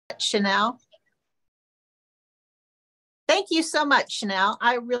Chanel. Thank you so much, Chanel.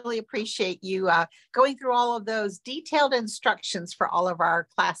 I really appreciate you going through all of those detailed instructions for all of our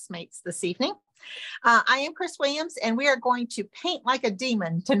classmates this evening. I am Chris Williams, and we are going to paint like a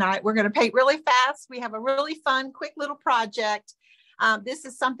demon tonight. We're going to paint really fast. We have a really fun, quick little project. This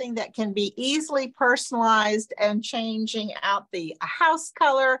is something that can be easily personalized and changing out the house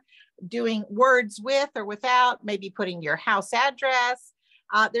color, doing words with or without, maybe putting your house address.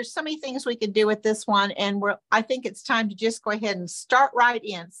 There's so many things we could do with this one, and I think it's time to just go ahead and start right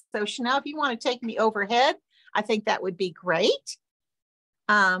in. So Chanel, if you want to take me overhead, I think that would be great.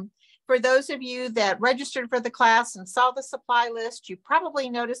 For those of you that registered for the class and saw the supply list, you probably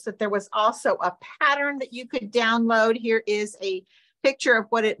noticed that there was also a pattern that you could download. Here is a picture of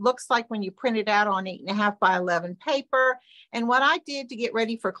what it looks like when you print it out on 8.5 by 11 paper. And what I did to get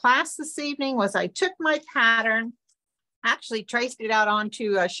ready for class this evening was I took my pattern, actually traced it out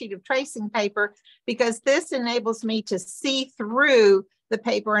onto a sheet of tracing paper, because this enables me to see through the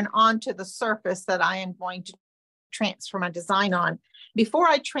paper and onto the surface that I am going to transfer my design on. Before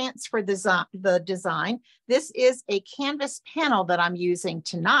I transfer the design, this is a canvas panel that I'm using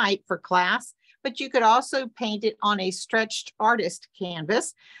tonight for class, but you could also paint it on a stretched artist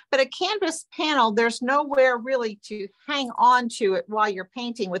canvas. But a canvas panel, there's nowhere really to hang on to it while you're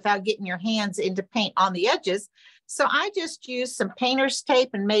painting without getting your hands into paint on the edges. So I just used some painter's tape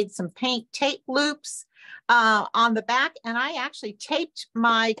and made some paint tape loops on the back. And I actually taped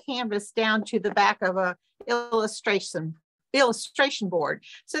my canvas down to the back of a illustration board.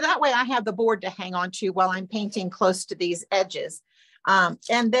 So that way I have the board to hang on to while I'm painting close to these edges.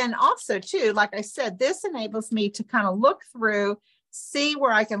 And then also too, like I said, this enables me to kind of look through, see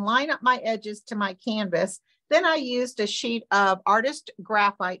where I can line up my edges to my canvas. Then I used a sheet of artist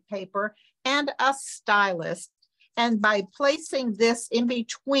graphite paper and a stylus. And by placing this in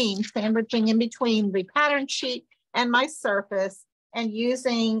between, sandwiching in between the pattern sheet and my surface, and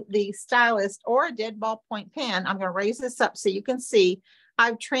using the stylus or a dead ballpoint pen, I'm going to raise this up so you can see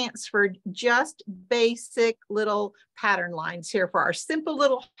I've transferred just basic little pattern lines here for our simple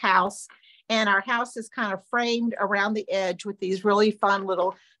little house. And our house is kind of framed around the edge with these really fun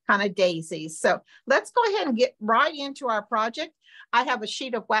little kind of daisies. So let's go ahead and get right into our project. I have a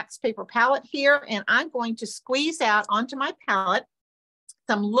sheet of wax paper palette here, and I'm going to squeeze out onto my palette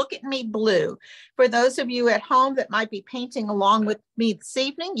some Look at Me blue. For those of you at home that might be painting along with me this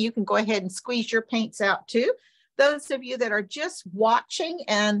evening, you can go ahead and squeeze your paints out too. Those of you that are just watching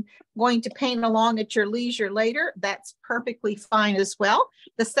and going to paint along at your leisure later, that's perfectly fine as well.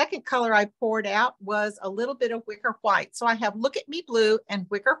 The second color I poured out was a little bit of Wicker White. So I have Look at Me blue and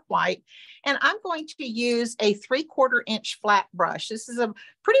Wicker White, and I'm going to use a 3/4 inch flat brush. This is a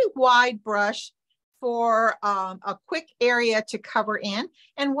pretty wide brush for a quick area to cover in.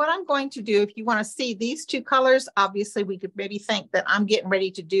 And what I'm going to do, if you want to see these two colors, obviously we could maybe think that I'm getting ready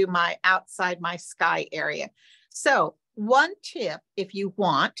to do my outside my sky area. So one tip, if you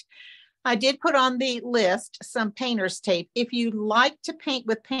want, I did put on the list some painter's tape. If you like to paint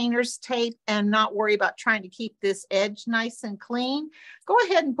with painter's tape and not worry about trying to keep this edge nice and clean, go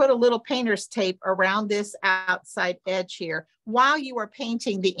ahead and put a little painter's tape around this outside edge here while you are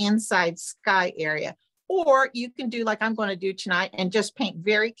painting the inside sky area. Or you can do like I'm going to do tonight and just paint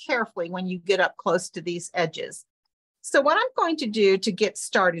very carefully when you get up close to these edges. So what I'm going to do to get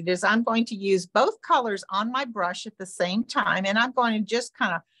started is I'm going to use both colors on my brush at the same time, and I'm going to just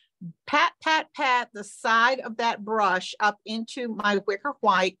kind of pat the side of that brush up into my Wicker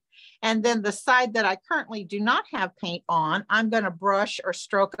White. And then the side that I currently do not have paint on, I'm going to brush or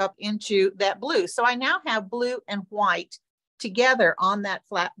stroke up into that blue. So I now have blue and white together on that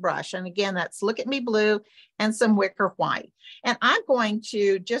flat brush. And again, that's Look at Me blue and some Wicker White. And I'm going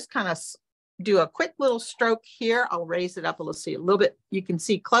to just kind of do a quick little stroke here. I'll raise it up a little bit. You can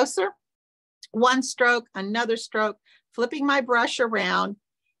see closer. One stroke, another stroke, flipping my brush around.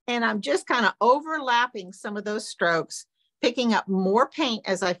 And I'm just kind of overlapping some of those strokes, picking up more paint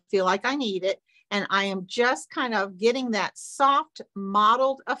as I feel like I need it. And I am just kind of getting that soft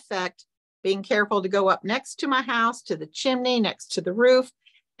mottled effect, being careful to go up next to my house, to the chimney, next to the roof.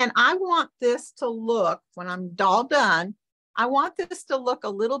 And I want this to look, when I'm all done, I want this to look a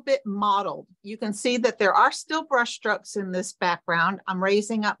little bit mottled. You can see that there are still brush strokes in this background. I'm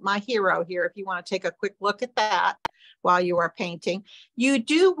raising up my hero here if you want to take a quick look at that while you are painting. You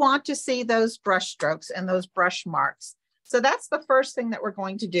do want to see those brush strokes and those brush marks. So that's the first thing that we're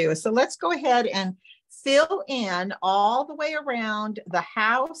going to do. So let's go ahead and fill in all the way around the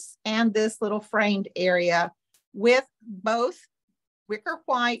house and this little framed area with both Wicker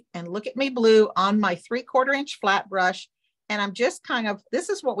White and Look at Me blue on my 3/4 inch flat brush. And I'm just kind of, this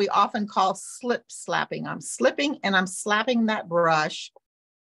is what we often call slip slapping. I'm slipping and I'm slapping that brush.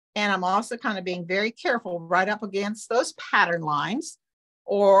 And I'm also kind of being very careful right up against those pattern lines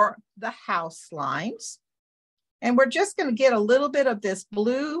or the house lines. And we're just going to get a little bit of this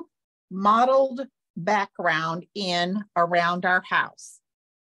blue mottled background in around our house.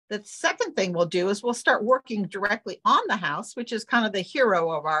 The second thing we'll do is we'll start working directly on the house, which is kind of the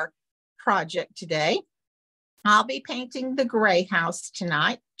hero of our project today. I'll be painting the gray house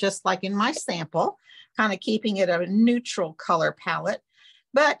tonight, just like in my sample, kind of keeping it a neutral color palette.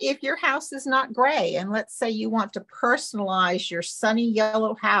 But if your house is not gray, and let's say you want to personalize your sunny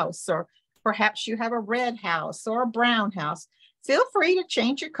yellow house, or perhaps you have a red house or a brown house, feel free to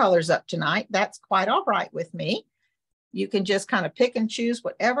change your colors up tonight. That's quite all right with me. You can just kind of pick and choose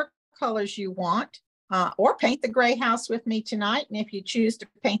whatever colors you want, or paint the gray house with me tonight. And if you choose to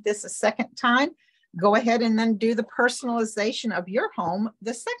paint this a second time, go ahead and then do the personalization of your home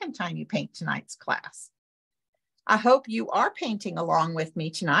the second time you paint tonight's class. I hope you are painting along with me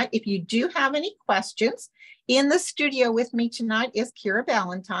tonight. If you do have any questions, in the studio with me tonight is Kira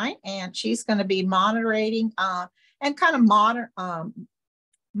Valentine, and she's going to be moderating and kind of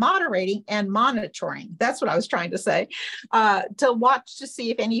moderating and monitoring. That's what I was trying to say, to watch to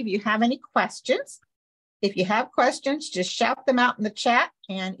see if any of you have any questions. If you have questions, just shout them out in the chat,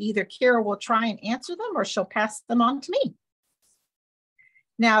 and either Kira will try and answer them or she'll pass them on to me.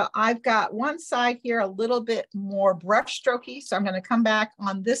 Now, I've got one side here a little bit more brush strokey, so I'm going to come back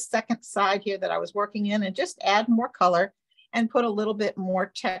on this second side here that I was working in and just add more color and put a little bit more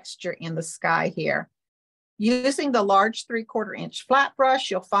texture in the sky here. Using the large 3/4 inch flat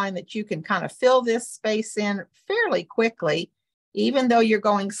brush, you'll find that you can kind of fill this space in fairly quickly, even though you're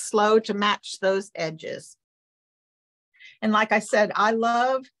going slow to match those edges. And like I said, I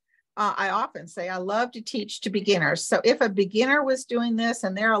often say I love to teach to beginners. So if a beginner was doing this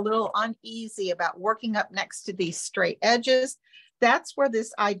and they're a little uneasy about working up next to these straight edges, that's where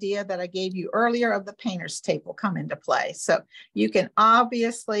this idea that I gave you earlier of the painter's tape will come into play. So you can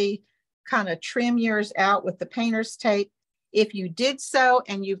obviously kind of trim yours out with the painter's tape. If you did so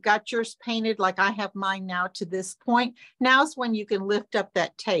and you've got yours painted like I have mine now to this point, now's when you can lift up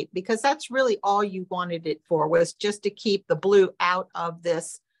that tape, because that's really all you wanted it for, was just to keep the blue out of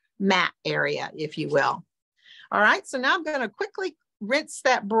this matte area, if you will. All right, so now I'm going to quickly rinse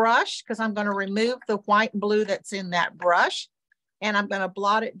that brush because I'm going to remove the white and blue that's in that brush, and I'm going to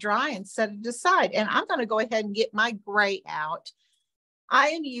blot it dry and set it aside. And I'm going to go ahead and get my gray out. I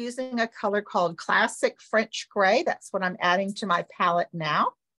am using a color called Classic French Gray. That's what I'm adding to my palette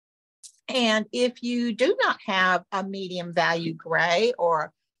now. And if you do not have a medium value gray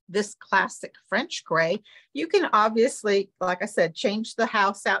or this classic French gray, you can obviously, like I said, change the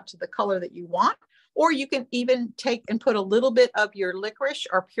house out to the color that you want, or you can even take and put a little bit of your licorice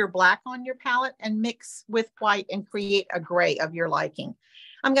or pure black on your palette and mix with white and create a gray of your liking.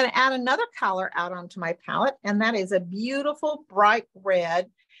 I'm going to add another color out onto my palette, and that is a beautiful bright red.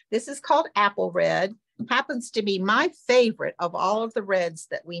 This is called Apple Red. Happens to be my favorite of all of the reds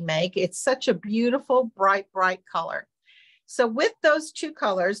that we make. It's such a beautiful, bright color. So with those two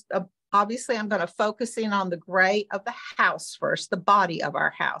colors, obviously I'm going to focus in on the gray of the house first, the body of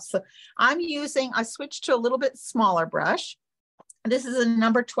our house. So I switched to a little bit smaller brush. This is a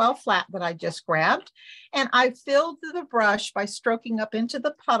number 12 flat that I just grabbed. And I filled the brush by stroking up into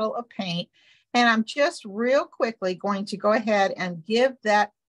the puddle of paint. And I'm just real quickly going to go ahead and give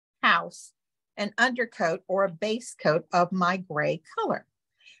that house an undercoat or a base coat of my gray color.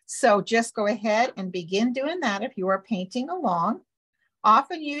 So just go ahead and begin doing that if you are painting along.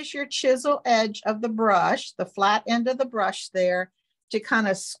 Often use your chisel edge of the brush, the flat end of the brush there, to kind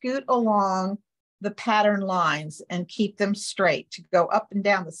of scoot along the pattern lines and keep them straight, to go up and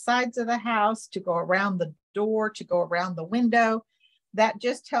down the sides of the house, to go around the door, to go around the window. That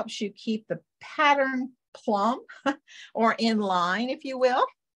just helps you keep the pattern plumb or in line, if you will.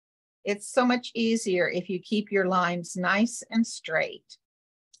 It's so much easier if you keep your lines nice and straight.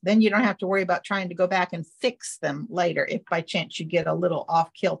 Then you don't have to worry about trying to go back and fix them later if by chance you get a little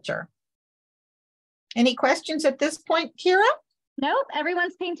off kilter. Any questions at this point, Kira? Nope,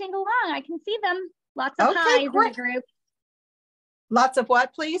 everyone's painting along. I can see them. Lots of highs in the group. Lots of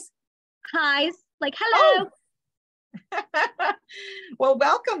what, please? Highs, like hello. Oh. Well,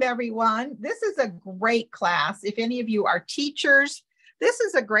 welcome everyone. This is a great class. If any of you are teachers, this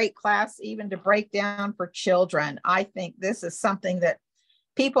is a great class even to break down for children. I think this is something that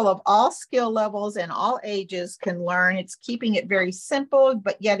people of all skill levels and all ages can learn. It's keeping it very simple,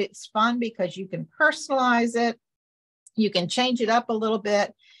 but yet it's fun because you can personalize it. You can change it up a little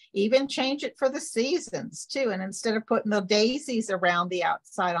bit. Even change it for the seasons too. And instead of putting the daisies around the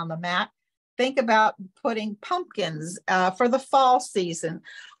outside on the mat, think about putting pumpkins for the fall season,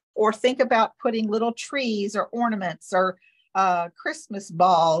 or think about putting little trees or ornaments or Christmas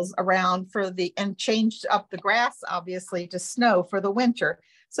balls around and change up the grass, obviously, to snow for the winter.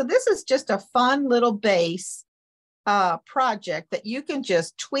 So this is just a fun little base project that you can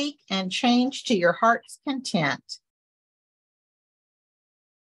just tweak and change to your heart's content.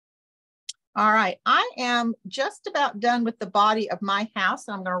 All right, I am just about done with the body of my house.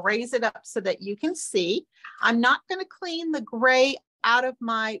 I'm going to raise it up so that you can see. I'm not going to clean the gray out of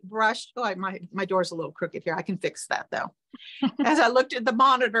my brush. Oh, my door's a little crooked here. I can fix that though. As I looked at the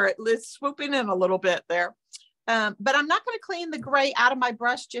monitor, it was swooping in a little bit there. But I'm not going to clean the gray out of my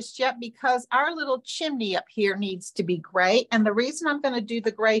brush just yet, because our little chimney up here needs to be gray. And the reason I'm going to do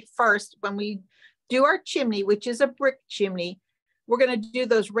the gray first, when we do our chimney, which is a brick chimney, we're going to do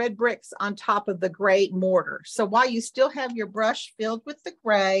those red bricks on top of the gray mortar. So while you still have your brush filled with the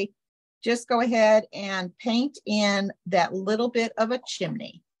gray, just go ahead and paint in that little bit of a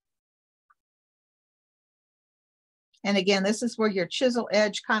chimney. And again, this is where your chisel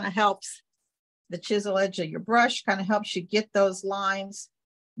edge kind of helps. The chisel edge of your brush kind of helps you get those lines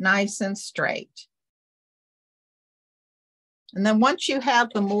nice and straight. And then once you have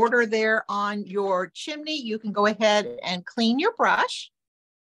the mortar there on your chimney, you can go ahead and clean your brush.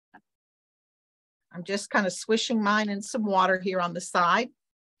 I'm just kind of swishing mine in some water here on the side.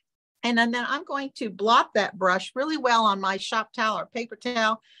 And then I'm going to blot that brush really well on my shop towel or paper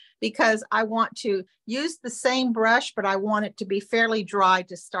towel, because I want to use the same brush, but I want it to be fairly dry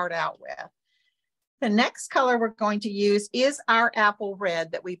to start out with. The next color we're going to use is our apple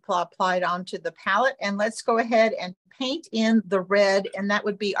red that we applied onto the palette. And let's go ahead and paint in the red, and that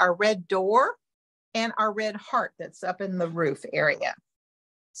would be our red door and our red heart that's up in the roof area.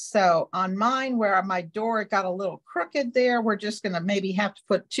 So on mine, where my door got a little crooked there, we're just going to maybe have to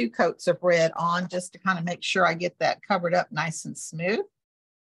put 2 coats of red on just to kind of make sure I get that covered up nice and smooth.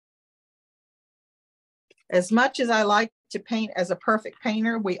 As much as I like to paint as a perfect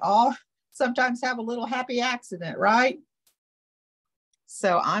painter, we all sometimes have a little happy accident, right?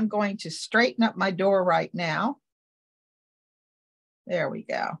 So I'm going to straighten up my door right now. There we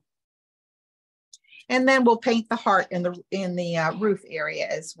go. And then we'll paint the heart in the roof area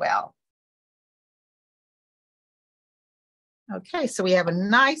as well. Okay, so we have a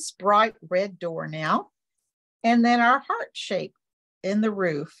nice bright red door now. And then our heart shape in the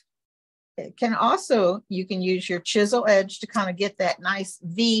roof. It can also, you can use your chisel edge to kind of get that nice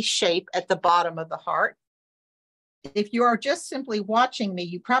V shape at the bottom of the heart. If you are just simply watching me,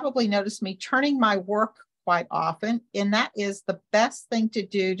 you probably notice me turning my work quite often, and that is the best thing to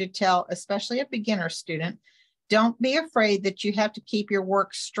do to tell, especially a beginner student. Don't be afraid that you have to keep your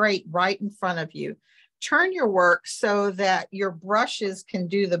work straight right in front of you. Turn your work so that your brushes can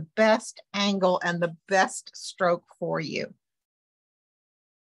do the best angle and the best stroke for you.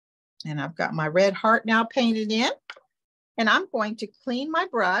 And I've got my red heart now painted in, and I'm going to clean my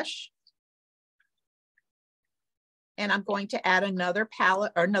brush. And I'm going to add another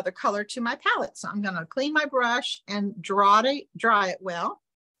palette or another color to my palette. So I'm going to clean my brush and dry it well.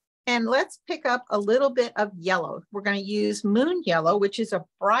 And let's pick up a little bit of yellow. We're going to use moon yellow, which is a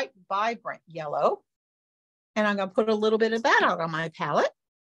bright, vibrant yellow. And I'm going to put a little bit of that out on my palette.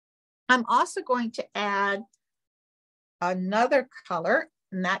 I'm also going to add another color,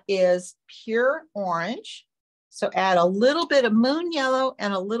 and that is pure orange. So add a little bit of moon yellow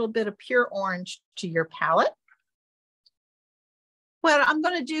and a little bit of pure orange to your palette. What I'm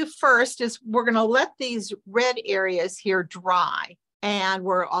going to do first is we're going to let these red areas here dry, and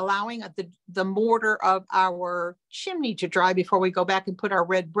we're allowing the mortar of our chimney to dry before we go back and put our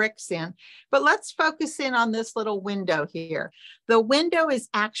red bricks in. But let's focus in on this little window here. The window is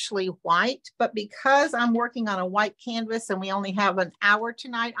actually white, but because I'm working on a white canvas and we only have an hour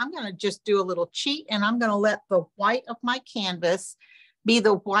tonight, I'm going to just do a little cheat, and I'm going to let the white of my canvas be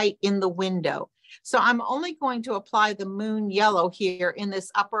the white in the window. So I'm only going to apply the moon yellow here in this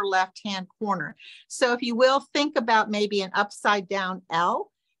upper left-hand corner. So if you will, think about maybe an upside down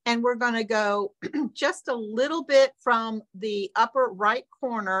L, and we're going to go just a little bit from the upper right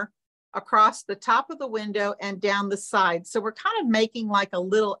corner across the top of the window and down the side. So we're kind of making like a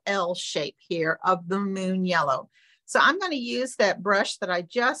little L shape here of the moon yellow. So I'm going to use that brush that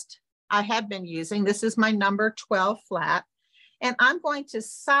I have been using. This is my number 12 flat. And I'm going to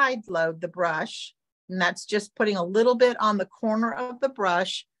side load the brush, and that's just putting a little bit on the corner of the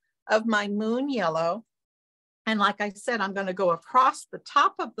brush of my moon yellow. And like I said, I'm going to go across the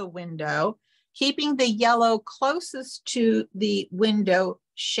top of the window, keeping the yellow closest to the window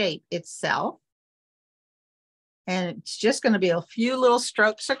shape itself. And it's just going to be a few little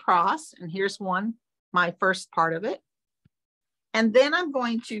strokes across. And here's one, my first part of it. And then I'm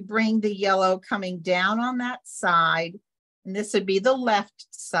going to bring the yellow coming down on that side. And this would be the left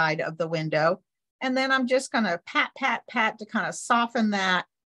side of the window. And then I'm just going to pat, pat, pat to kind of soften that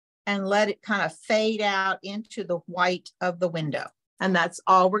and let it kind of fade out into the white of the window. And that's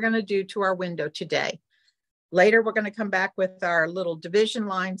all we're going to do to our window today. Later, we're going to come back with our little division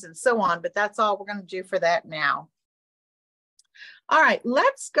lines and so on, but that's all we're going to do for that now. All right,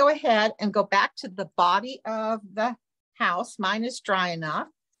 let's go ahead and go back to the body of the house. Mine is dry enough.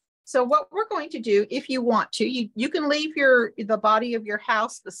 So what we're going to do, if you want to, you can leave the body of your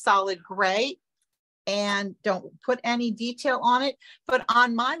house the solid gray and don't put any detail on it. But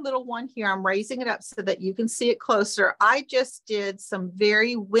on my little one here, I'm raising it up so that you can see it closer. I just did some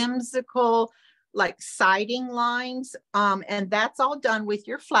very whimsical, like siding lines, and that's all done with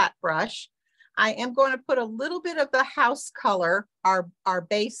your flat brush. I am going to put a little bit of the house color, our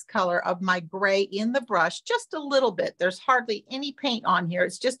base color of my gray in the brush, just a little bit. There's hardly any paint on here.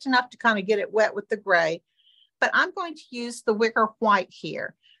 It's just enough to kind of get it wet with the gray. But I'm going to use the Wicker White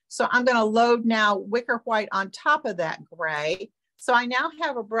here. So I'm going to load now Wicker White on top of that gray. So I now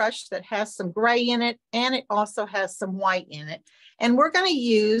have a brush that has some gray in it, and it also has some white in it. And we're going to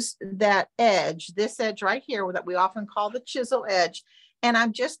use that edge, this edge right here that we often call the chisel edge. And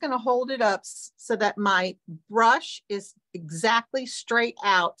I'm just going to hold it up so that my brush is exactly straight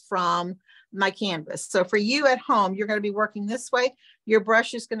out from my canvas. So for you at home, you're going to be working this way. Your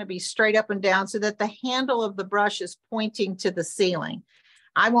brush is going to be straight up and down so that the handle of the brush is pointing to the ceiling.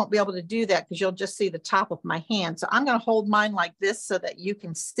 I won't be able to do that because you'll just see the top of my hand. So I'm going to hold mine like this so that you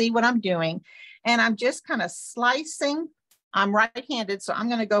can see what I'm doing. And I'm just kind of slicing. I'm right-handed, so I'm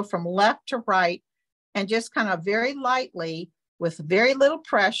going to go from left to right and just kind of very lightly, with very little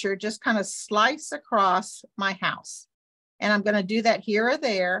pressure, just kind of slice across my house. And I'm going to do that here or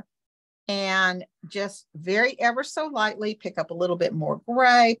there, and just very ever so lightly pick up a little bit more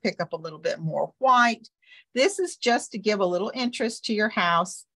gray, pick up a little bit more white. This is just to give a little interest to your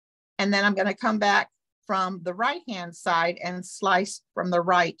house. And then I'm going to come back from the right-hand side and slice from the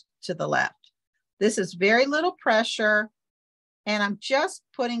right to the left. This is very little pressure. And I'm just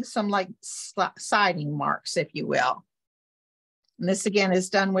putting some like siding marks, if you will. And this again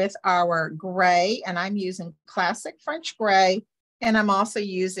is done with our gray, and I'm using classic French gray, and I'm also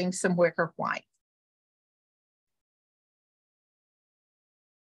using some Wicker White.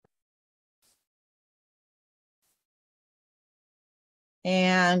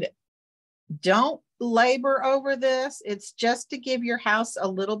 And don't labor over this. It's just to give your house a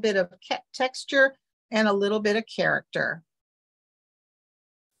little bit of texture and a little bit of character.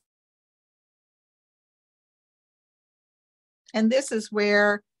 And this is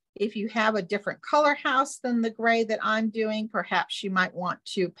where, if you have a different color house than the gray that I'm doing, perhaps you might want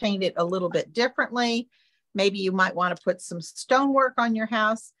to paint it a little bit differently. Maybe you might want to put some stonework on your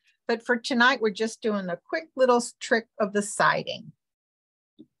house. But for tonight, we're just doing a quick little trick of the siding.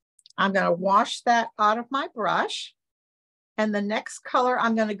 I'm going to wash that out of my brush. And the next color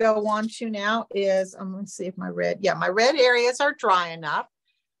I'm going to go on to now is, I'm going to see if my red areas are dry enough.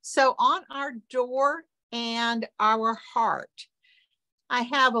 So on our door and our heart, I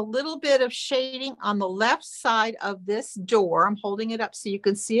have a little bit of shading on the left side of this door. I'm holding it up so you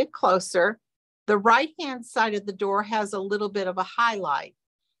can see it closer. The right-hand side of the door has a little bit of a highlight.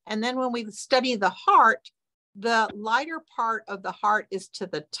 And then when we study the heart, the lighter part of the heart is to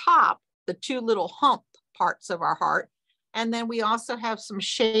the top, the two little hump parts of our heart. And then we also have some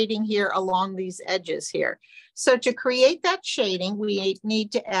shading here along these edges here. So to create that shading, we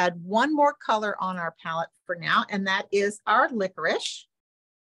need to add one more color on our palette for now, and that is our Licorice.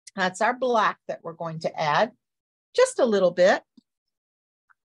 That's our black that we're going to add, just a little bit.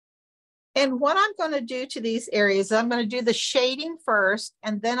 And what I'm going to do to these areas, I'm going to do the shading first,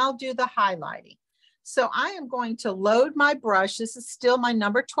 and then I'll do the highlighting. So I am going to load my brush. This is still my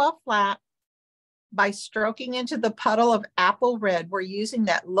number 12 flat. By stroking into the puddle of apple red, we're using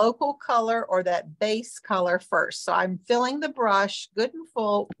that local color or that base color first. So I'm filling the brush good and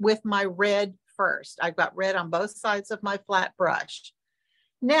full with my red first. I've got red on both sides of my flat brush.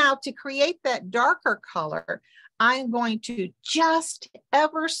 Now to create that darker color, I'm going to just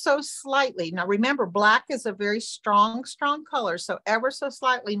ever so slightly. Now remember, black is a very strong color. So ever so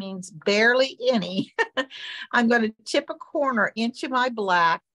slightly means barely any. I'm going to tip a corner into my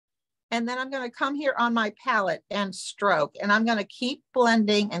black. And then I'm going to come here on my palette and stroke, and I'm going to keep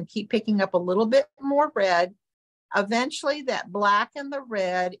blending and keep picking up a little bit more red Eventually that black and the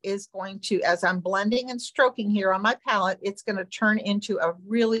red is going to, as I'm blending and stroking here on my palette, it's going to turn into a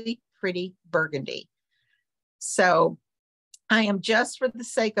really pretty burgundy. So I am, just for the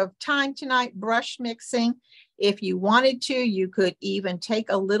sake of time tonight, brush mixing. If you wanted to, you could even take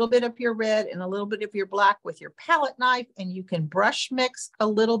a little bit of your red and a little bit of your black with your palette knife, and you can brush mix a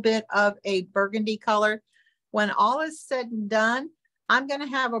little bit of a burgundy color. When all is said and done, I'm going to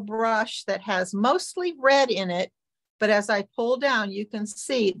have a brush that has mostly red in it, but as I pull down, you can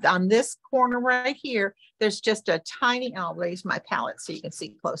see on this corner right here, there's just a tiny, I'll raise my palette so you can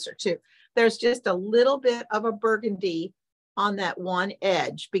see closer too. There's just a little bit of a burgundy on that one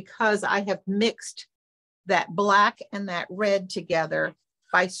edge because I have mixed that black and that red together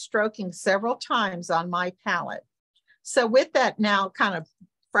by stroking several times on my palette. So with that now kind of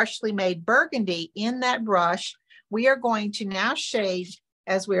freshly made burgundy in that brush, we are going to now shade,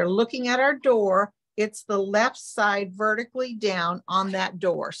 as we are looking at our door, it's the left side vertically down on that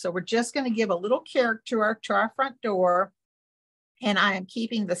door. So we're just going to give a little character to our front door. And I am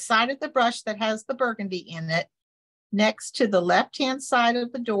keeping the side of the brush that has the burgundy in it next to the left-hand side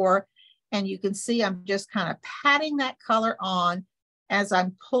of the door. And you can see I'm just kind of patting that color on as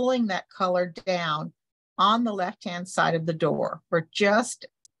I'm pulling that color down on the left-hand side of the door. We're just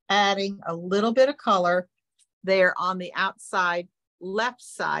adding a little bit of color there on the outside left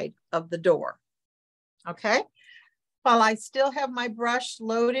side of the door. Okay. While I still have my brush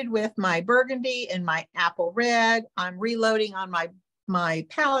loaded with my burgundy and my apple red, I'm reloading on my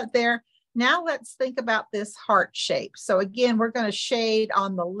palette there. Now let's think about this heart shape. So again, we're going to shade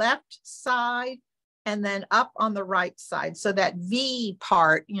on the left side and then up on the right side. So that V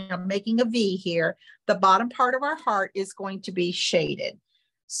part, you know, making a V here, the bottom part of our heart is going to be shaded.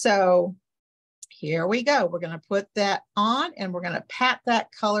 So here we go. We're going to put that on and we're going to pat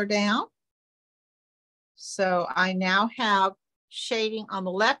that color down. So I now have shading on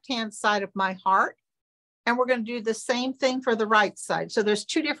the left-hand side of my heart. And we're going to do the same thing for the right side. So there's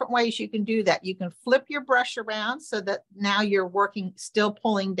two different ways you can do that. You can flip your brush around so that now you're working, still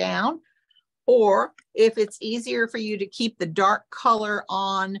pulling down. Or if it's easier for you to keep the dark color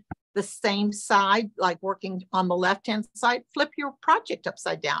on the same side, like working on the left-hand side, flip your project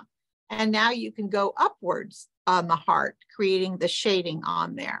upside down. And now you can go upwards on the heart, creating the shading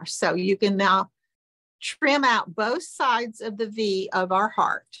on there. So you can now trim out both sides of the V of our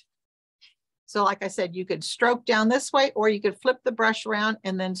heart. So like I said, you could stroke down this way, or you could flip the brush around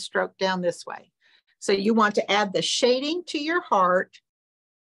and then stroke down this way. So you want to add the shading to your heart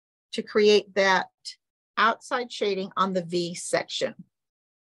to create that outside shading on the V section.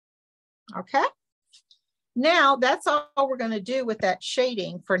 Okay. Now that's all we're going to do with that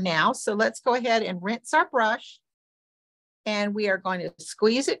shading for now. So let's go ahead and rinse our brush. And we are going to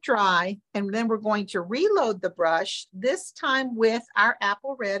squeeze it dry. And then we're going to reload the brush, this time with our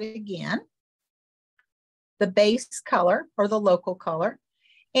apple red again, the base color or the local color.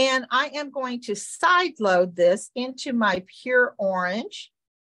 And I am going to side load this into my pure orange.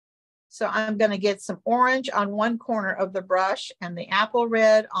 So I'm going to get some orange on one corner of the brush and the apple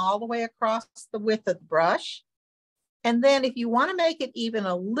red all the way across the width of the brush. And then if you want to make it even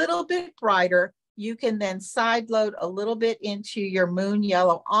a little bit brighter, you can then side load a little bit into your moon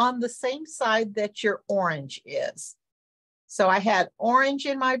yellow on the same side that your orange is. So I had orange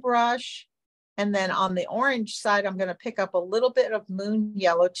in my brush. And then on the orange side, I'm going to pick up a little bit of moon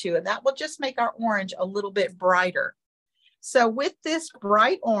yellow too. And that will just make our orange a little bit brighter. So with this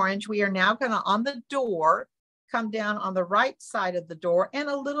bright orange, we are now going to, on the door, come down on the right side of the door and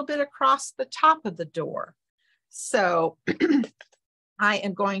a little bit across the top of the door. So I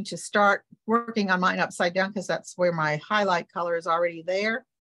am going to start working on mine upside down because that's where my highlight color is already there.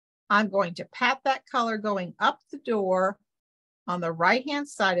 I'm going to pat that color going up the door on the right-hand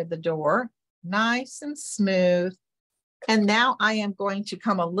side of the door. Nice and smooth. And now I am going to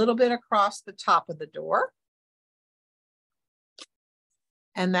come a little bit across the top of the door.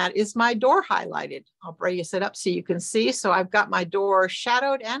 And that is my door highlighted. I'll raise it up so you can see. So I've got my door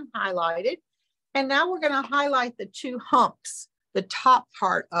shadowed and highlighted. And now we're going to highlight the two humps, the top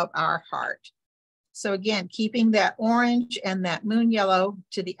part of our heart. So again, keeping that orange and that moon yellow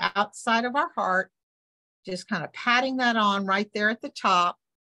to the outside of our heart, just kind of patting that on right there at the top.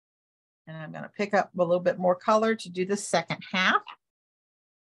 And I'm going to pick up a little bit more color to do the second half.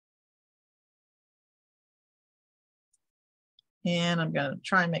 And I'm going to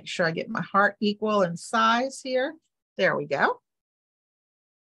try and make sure I get my heart equal in size here. There we go.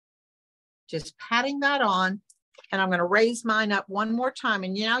 Just patting that on. And I'm going to raise mine up one more time.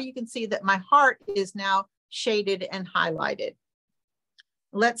 And now you can see that my heart is now shaded and highlighted.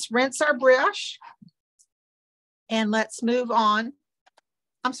 Let's rinse our brush. And let's move on.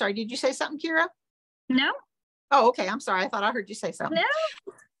 I'm sorry, did you say something, Kira? No. Oh, okay. I'm sorry. I thought I heard you say something.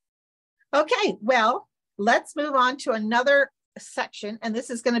 No. Okay, well, let's move on to another section, and this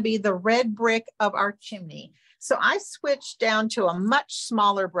is going to be the red brick of our chimney. So I switched down to a much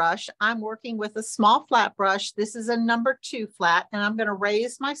smaller brush. I'm working with a small flat brush. This is a number 2 flat, and I'm going to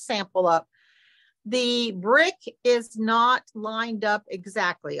raise my sample up. The brick is not lined up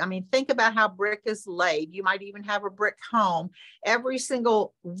exactly. I mean, think about how brick is laid. You might even have a brick home. Every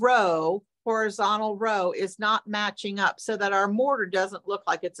single row, horizontal row, is not matching up so that our mortar doesn't look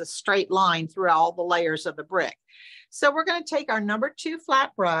like it's a straight line through all the layers of the brick. So we're going to take our number 2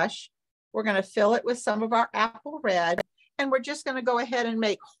 flat brush. We're going to fill it with some of our apple red, and we're just going to go ahead and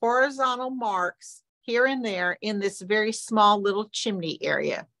make horizontal marks here and there in this very small little chimney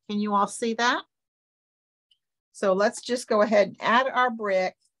area. Can you all see that? So let's just go ahead and add our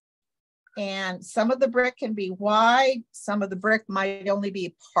brick. And some of the brick can be wide. Some of the brick might only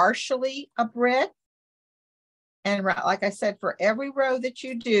be partially a brick. And like I said, for every row that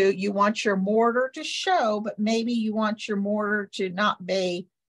you do, you want your mortar to show, but maybe you want your mortar to not be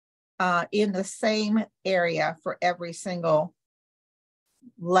in the same area for every single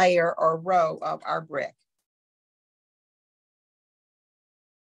layer or row of our brick.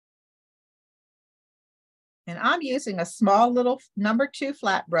 And I'm using a small little number 2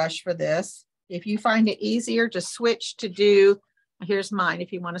 flat brush for this. If you find it easier to switch to do, here's mine,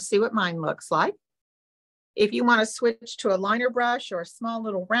 if you want to see what mine looks like. If you want to switch to a liner brush or a small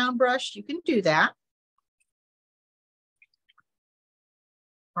little round brush, you can do that.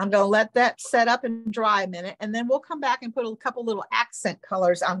 I'm going to let that set up and dry a minute, and then we'll come back and put a couple little accent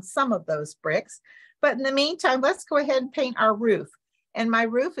colors on some of those bricks. But in the meantime, let's go ahead and paint our roof. And my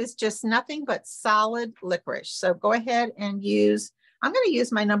roof is just nothing but solid licorice. So go ahead and use, I'm going to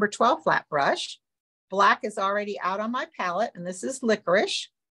use my number 12 flat brush. Black is already out on my palette, and this is licorice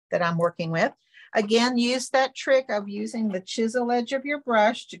that I'm working with. Again, use that trick of using the chisel edge of your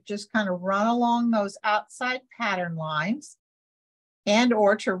brush to just kind of run along those outside pattern lines, and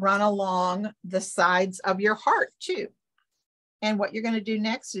or to run along the sides of your heart too. And what you're going to do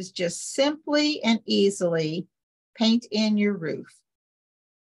next is just simply and easily paint in your roof.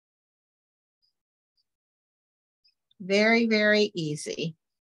 Very, very easy.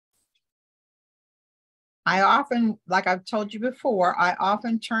 I often, like I've told you before, I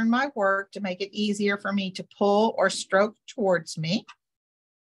often turn my work to make it easier for me to pull or stroke towards me.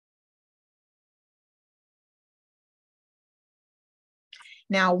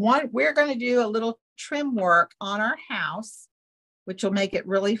 Now, we're going to do a little trim work on our house, which will make it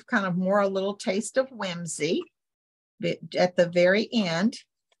really kind of more a little taste of whimsy at the very end.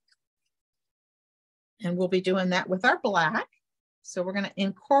 And we'll be doing that with our black. So we're going to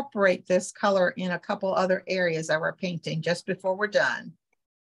incorporate this color in a couple other areas of our painting just before we're done.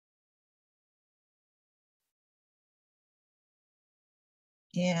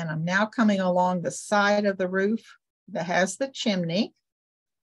 And I'm now coming along the side of the roof that has the chimney.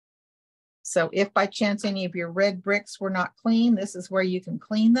 So if by chance any of your red bricks were not clean, this is where you can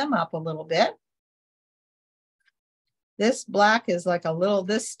clean them up a little bit. This black is like a little,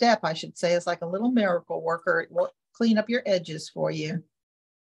 this step, I should say, is like a little miracle worker. It will clean up your edges for you.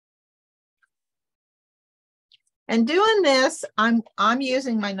 And doing this, I'm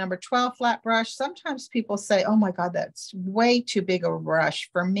using my number 12 flat brush. Sometimes people say, oh my God, that's way too big of a brush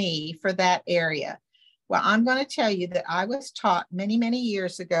for me for that area. Well, I'm going to tell you that I was taught many, many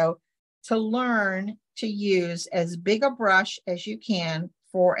years ago to learn to use as big a brush as you can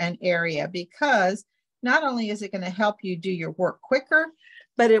for an area, because not only is it going to help you do your work quicker,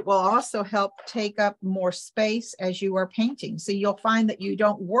 but it will also help take up more space as you are painting. So you'll find that you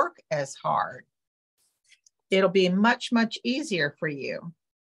don't work as hard. It'll be much, much easier for you.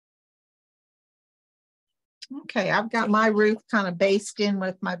 Okay, I've got my roof kind of based in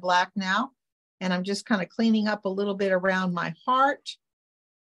with my black now, and I'm just kind of cleaning up a little bit around my heart.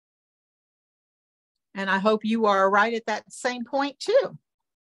 And I hope you are right at that same point too.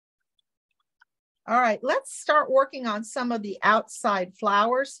 All right, let's start working on some of the outside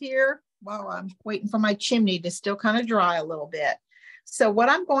flowers here while I'm waiting for my chimney to still kind of dry a little bit. So what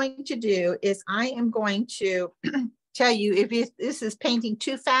I'm going to do is I am going to tell you if this is painting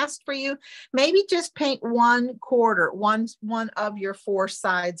too fast for you, maybe just paint 1/4, one of your 4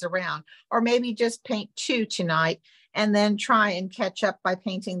 sides around, or maybe just paint 2 tonight and then try and catch up by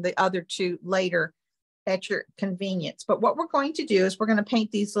painting the other 2 later at your convenience. But what we're going to do is we're going to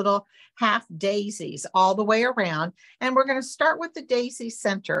paint these little half daisies all the way around, and we're going to start with the daisy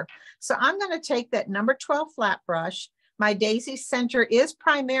center. So I'm going to take that number 12 flat brush. My daisy center is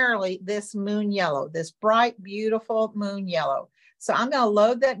primarily this moon yellow, this bright, beautiful moon yellow. So I'm going to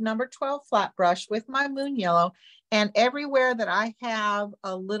load that number 12 flat brush with my moon yellow, and everywhere that I have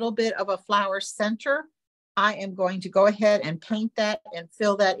a little bit of a flower center, I am going to go ahead and paint that and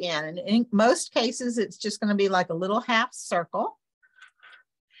fill that in. And in most cases, it's just going to be like a little half circle.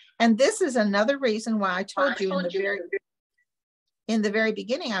 And this is another reason why I told you in the very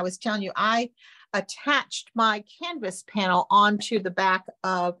beginning, I was telling you, I attached my canvas panel onto the back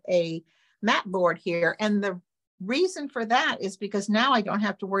of a mat board here. And the reason for that is because now I don't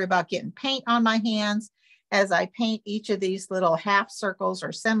have to worry about getting paint on my hands as I paint each of these little half circles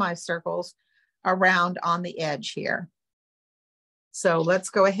or semicircles around on the edge here. So let's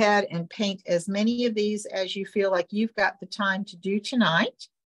go ahead and paint as many of these as you feel like you've got the time to do tonight.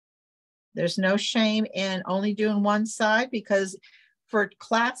 There's no shame in only doing one side, because for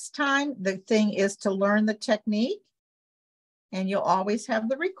class time, the thing is to learn the technique, and you'll always have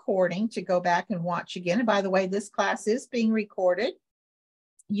the recording to go back and watch again. And by the way, this class is being recorded.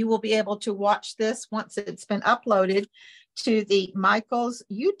 You will be able to watch this once it's been uploaded to the Michael's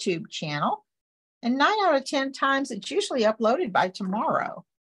YouTube channel. And 9 out of 10 times, it's usually uploaded by tomorrow.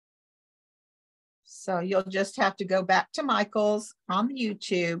 So you'll just have to go back to Michael's on the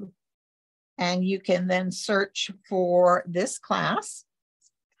YouTube, and you can then search for this class,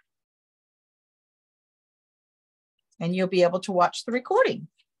 and you'll be able to watch the recording.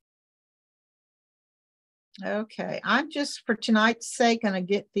 Okay, I'm just, for tonight's sake, going to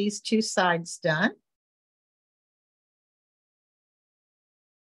get these two sides done.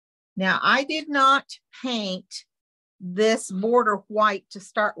 Now, I did not paint this border white to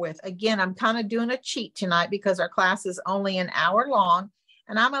start with. Again, I'm kind of doing a cheat tonight because our class is only an hour long,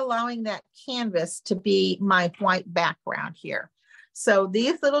 and I'm allowing that canvas to be my white background here. So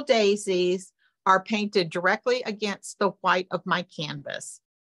these little daisies are painted directly against the white of my canvas.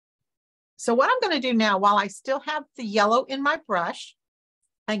 So what I'm going to do now, while I still have the yellow in my brush,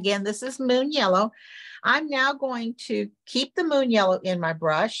 again, this is moon yellow, I'm now going to keep the moon yellow in my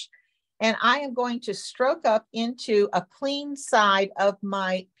brush, and I am going to stroke up into a clean side of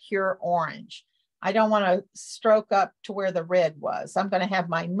my pure orange. I don't want to stroke up to where the red was. I'm going to have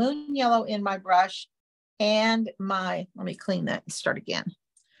my moon yellow in my brush and my, let me clean that and start again.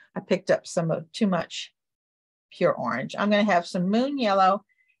 I picked up some of too much pure orange. I'm going to have some moon yellow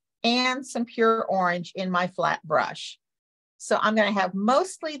and some pure orange in my flat brush. So I'm going to have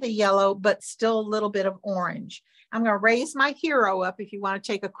mostly the yellow, but still a little bit of orange. I'm going to raise my hero up if you want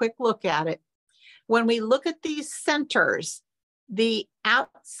to take a quick look at it. When we look at these centers, the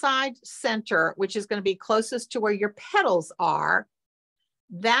outside center, which is going to be closest to where your petals are,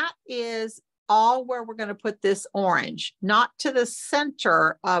 that is all where we're going to put this orange, not to the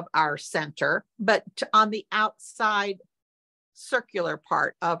center of our center, but on the outside circular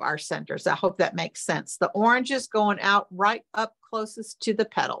part of our centers. I hope that makes sense. The orange is going out right up closest to the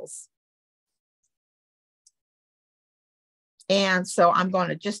petals. And so I'm going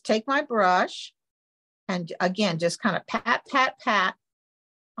to just take my brush and again, just kind of pat, pat, pat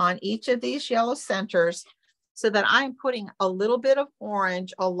on each of these yellow centers so that I'm putting a little bit of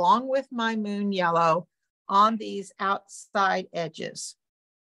orange along with my moon yellow on these outside edges.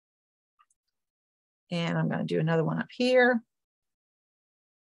 And I'm going to do another one up here.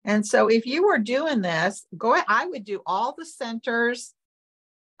 And so if you were doing this, I would do all the centers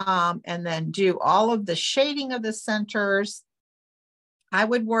and then do all of the shading of the centers. I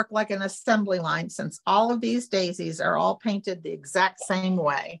would work like an assembly line since all of these daisies are all painted the exact same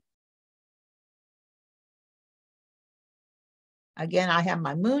way. Again, I have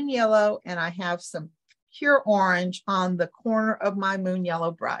my moon yellow and I have some pure orange on the corner of my moon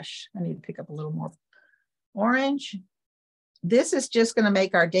yellow brush. I need to pick up a little more orange. This is just going to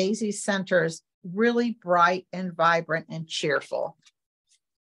make our daisy centers really bright and vibrant and cheerful.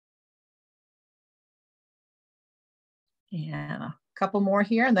 And a couple more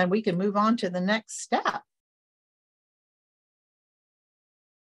here, and then we can move on to the next step.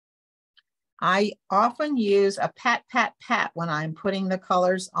 I often use a pat, pat, pat when I'm putting the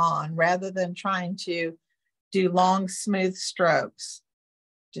colors on rather than trying to do long, smooth strokes.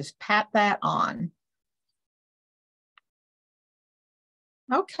 Just pat that on.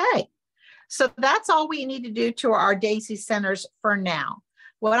 Okay, so that's all we need to do to our daisy centers for now.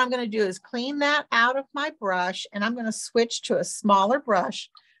 What I'm going to do is clean that out of my brush, and I'm going to switch to a smaller brush.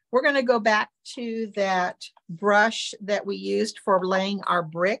 We're going to go back to that brush that we used for laying our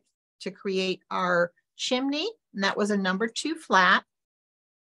brick to create our chimney, and that was a number 2 flat.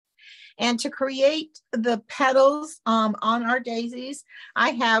 And to create the petals on our daisies, I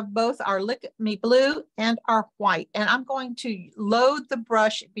have both our Look at Me Blue and our white. And I'm going to load the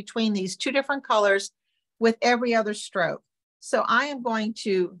brush between these two different colors with every other stroke. So I am going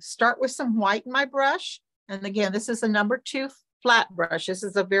to start with some white in my brush. And again, this is a number 2 flat brush. This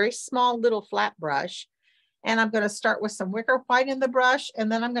is a very small little flat brush. And I'm going to start with some Wicker White in the brush,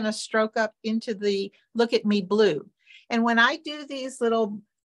 and then I'm going to stroke up into the Look at Me Blue. And when I do these little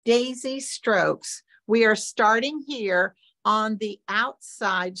daisy strokes, we are starting here on the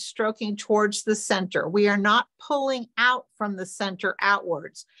outside, stroking towards the center. We are not pulling out from the center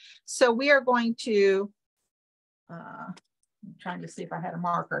outwards. So we are going to, I'm trying to see if I had a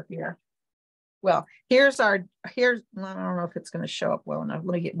marker here. Well, I don't know if it's going to show up well enough.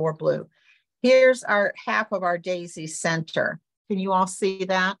 Let me get more blue. Here's our half of our daisy center. Can you all see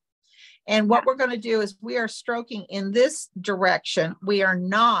that? And what we're going to do is we are stroking in this direction. We are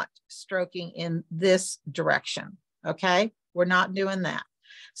not stroking in this direction. Okay, we're not doing that.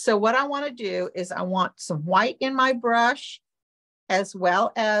 So what I want to do is I want some white in my brush, as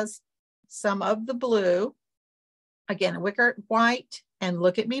well as some of the blue. Again, Wicker White and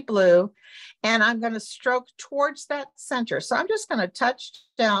Look at Me Blue. And I'm going to stroke towards that center. So I'm just going to touch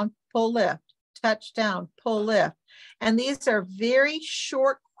down, pull, lift, touch down, pull, lift. And these are very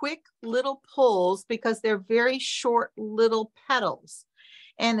short, quick little pulls because they're very short little petals.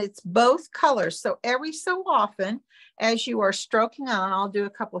 And it's both colors. So every so often, as you are stroking on, I'll do a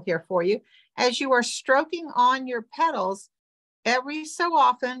couple here for you. As you are stroking on your petals, every so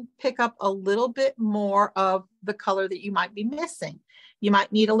often pick up a little bit more of the color that you might be missing. You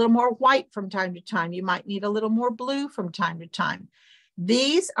might need a little more white from time to time. You might need a little more blue from time to time.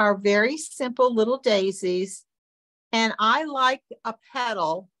 These are very simple little daisies. And I like a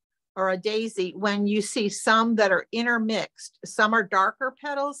petal or a daisy when you see some that are intermixed. Some are darker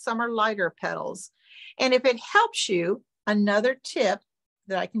petals, some are lighter petals. And if it helps you, another tip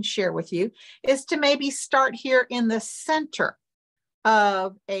that I can share with you is to maybe start here in the center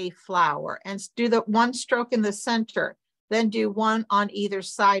of a flower and do the one stroke in the center, then do one on either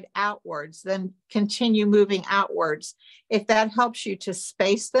side outwards, then continue moving outwards. If that helps you to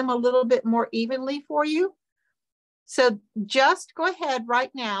space them a little bit more evenly for you. So just go ahead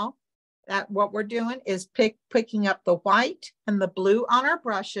right now. What we're doing is picking up the white and the blue on our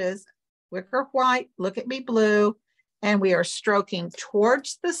brushes, Wicker White, Look at Me Blue, and we are stroking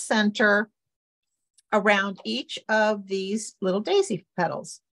towards the center around each of these little daisy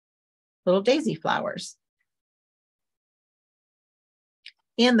petals, little daisy flowers.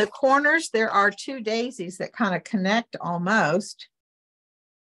 In the corners, there are 2 daisies that kind of connect almost.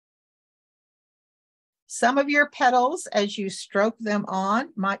 Some of your petals, as you stroke them on,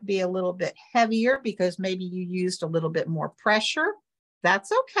 might be a little bit heavier because maybe you used a little bit more pressure.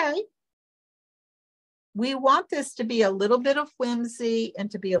 That's okay. We want this to be a little bit of whimsy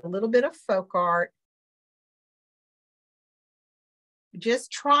and to be a little bit of folk art. Just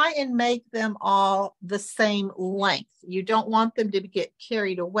try and make them all the same length. You don't want them to get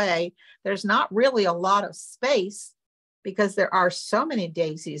carried away. There's not really a lot of space because there are so many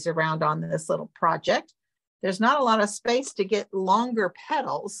daisies around on this little project. There's not a lot of space to get longer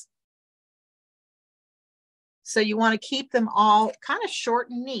petals. So you want to keep them all kind of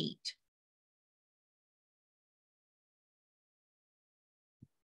short and neat.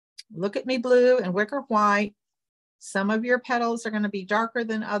 Look at Me Blue and Wicker White. Some of your petals are going to be darker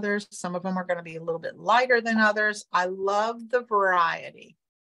than others. Some of them are going to be a little bit lighter than others. I love the variety.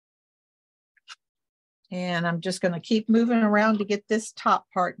 And I'm just going to keep moving around to get this top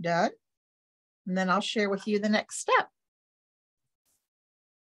part done. And then I'll share with you the next step.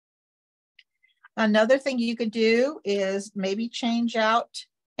 Another thing you could do is maybe change out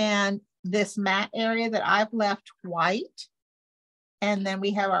and this matte area that I've left white. And then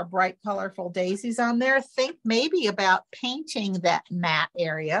we have our bright, colorful daisies on there. Think maybe about painting that matte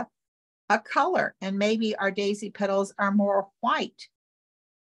area a color, and maybe our daisy petals are more white.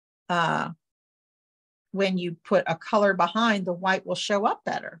 When you put a color behind, the white will show up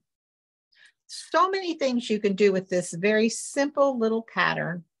better. So many things you can do with this very simple little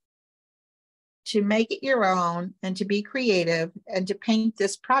pattern to make it your own and to be creative and to paint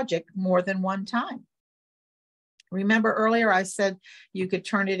this project more than one time. Remember earlier I said you could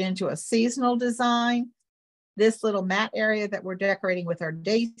turn it into a seasonal design. This little matte area that we're decorating with our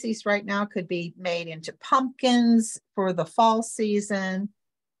daisies right now could be made into pumpkins for the fall season.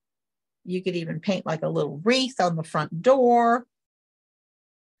 You could even paint like a little wreath on the front door.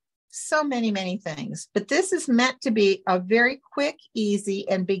 So many, many things. But this is meant to be a very quick, easy,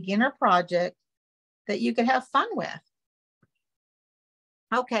 and beginner project that you could have fun with.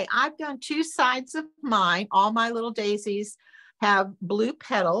 Okay, I've done two sides of mine. All my little daisies have blue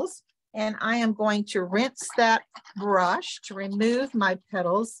petals, and I am going to rinse that brush to remove my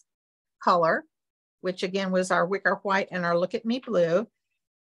petals color, which again was our Wicker White and our Look at Me blue.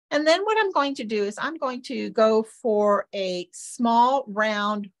 And then what I'm going to do is I'm going to go for a small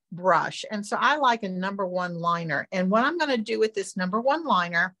round brush. And so I like a #1 liner. And what I'm going to do with this #1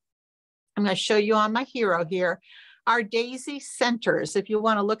 liner, I'm going to show you on my hero here, our daisy centers. If you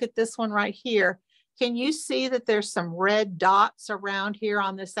want to look at this one right here, can you see that there's some red dots around here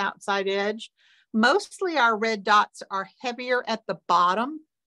on this outside edge? Mostly our red dots are heavier at the bottom.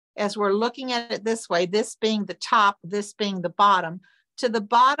 As we're looking at it this way, this being the top, this being the bottom. To the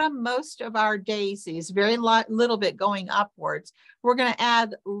bottom, most of our daisies, very little bit going upwards, we're going to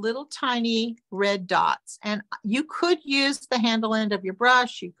add little tiny red dots. And you could use the handle end of your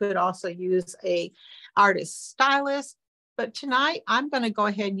brush. You could also use a artist stylus. But tonight, I'm going to go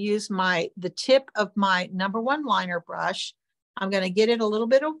ahead and use the tip of my #1 liner brush. I'm going to get it a little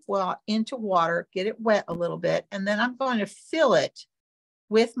bit into water, get it wet a little bit, and then I'm going to fill it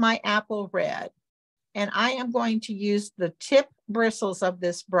with my apple red. And I am going to use the tip bristles of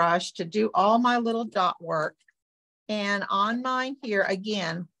this brush to do all my little dot work. And on mine here,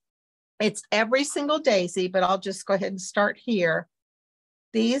 again, it's every single daisy, but I'll just go ahead and start here.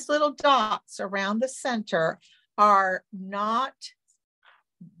 These little dots around the center are not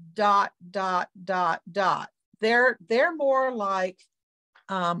dot, dot, dot, dot. They're more like,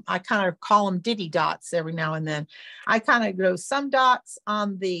 I kind of call them ditty dots every now and then. I kind of go some dots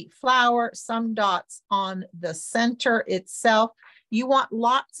on the flower, some dots on the center itself. You want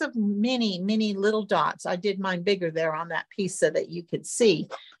lots of mini little dots. I did mine bigger there on that piece so that you could see,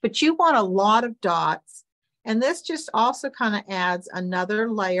 but you want a lot of dots. And this just also kind of adds another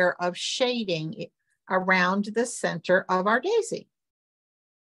layer of shading around the center of our daisy.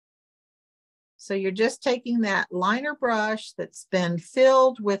 So you're just taking that liner brush that's been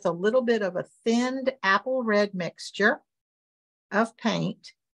filled with a little bit of a thinned apple red mixture of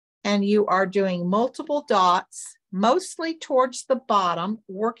paint, and you are doing multiple dots, mostly towards the bottom,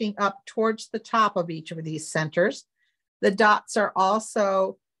 working up towards the top of each of these centers. The dots are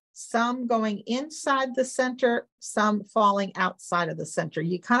also some going inside the center, some falling outside of the center.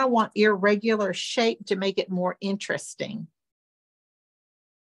 You kind of want irregular shape to make it more interesting.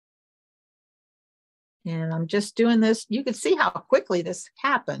 And I'm just doing this. You can see how quickly this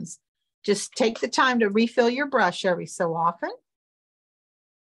happens. Just take the time to refill your brush every so often.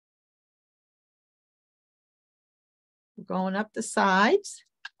 Going up the sides,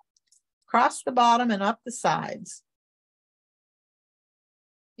 across the bottom and up the sides.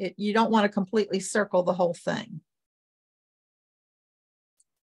 You don't want to completely circle the whole thing.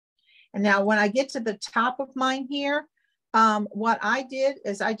 And now when I get to the top of mine here, what I did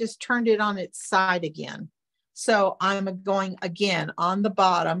is I just turned it on its side again. So I'm going again on the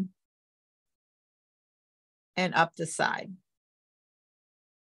bottom and up the side.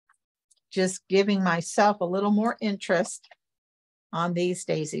 Just giving myself a little more interest on these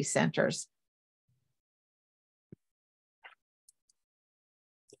daisy centers.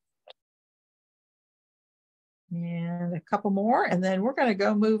 And a couple more, and then we're going to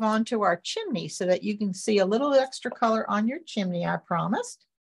go move on to our chimney so that you can see a little extra color on your chimney, I promised.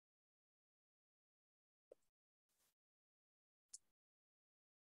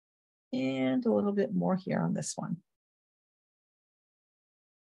 And a little bit more here on this one.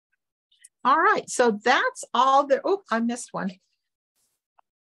 All right, so that's all there. Oh, I missed one.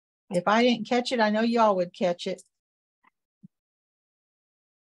 If I didn't catch it, I know y'all would catch it.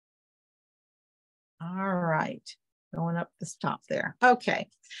 All right, going up this top there. Okay,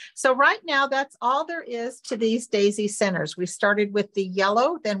 so right now that's all there is to these daisy centers. We started with the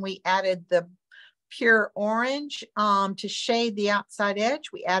yellow, then we added the pure orange to shade the outside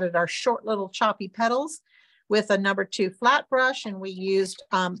edge. We added our short little choppy petals with a #2 flat brush, and we used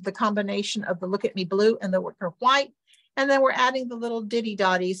the combination of the Look at Me blue and the Wicker White. And then we're adding the little ditty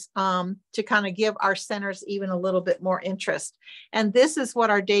dotties to kind of give our centers even a little bit more interest. And this is what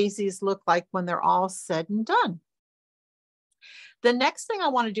our daisies look like when they're all said and done. The next thing I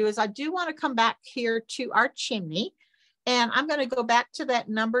want to do is I do want to come back here to our chimney. And I'm going to go back to that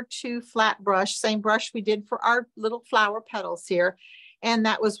 #2 flat brush, same brush we did for our little flower petals here. And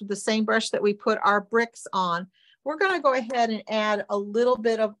that was the same brush that we put our bricks on. We're going to go ahead and add a little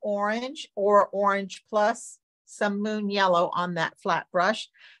bit of orange or orange plus some moon yellow on that flat brush.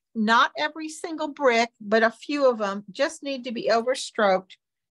 Not every single brick, but a few of them just need to be overstroked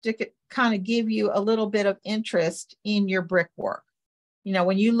to kind of give you a little bit of interest in your brickwork. You know,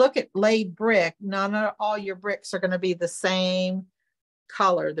 when you look at laid brick, not all your bricks are going to be the same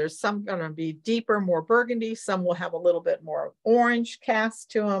color. There's some going to be deeper, more burgundy. Some will have a little bit more orange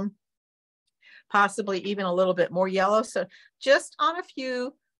cast to them, possibly even a little bit more yellow. So just on a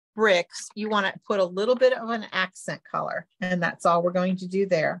few bricks, you want to put a little bit of an accent color, and that's all we're going to do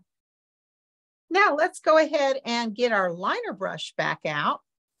there. Now let's go ahead and get our liner brush back out.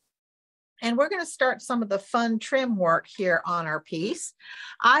 And we're going to start some of the fun trim work here on our piece.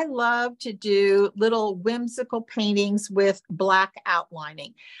 I love to do little whimsical paintings with black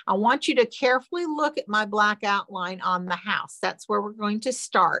outlining. I want you to carefully look at my black outline on the house. That's where we're going to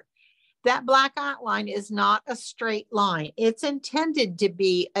start. That black outline is not a straight line. It's intended to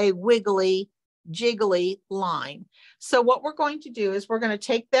be a wiggly, jiggly line. So what we're going to do is we're going to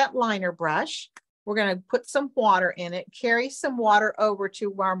take that liner brush. We're going to put some water in it, carry some water over to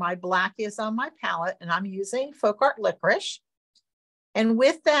where my black is on my palette, and I'm using FolkArt Licorice. And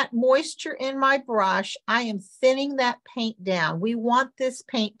with that moisture in my brush, I am thinning that paint down. We want this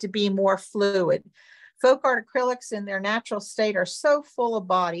paint to be more fluid. FolkArt acrylics in their natural state are so full of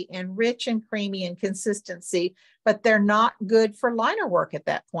body and rich and creamy in consistency, but they're not good for liner work at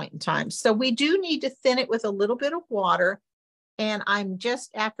that point in time. So we do need to thin it with a little bit of water. And I'm just,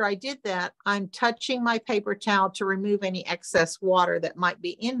 after I did that, I'm touching my paper towel to remove any excess water that might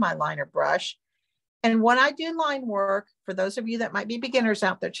be in my liner brush. And when I do line work, for those of you that might be beginners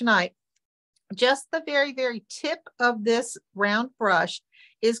out there tonight, just the very, very tip of this round brush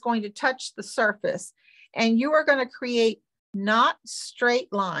is going to touch the surface. And you are going to create not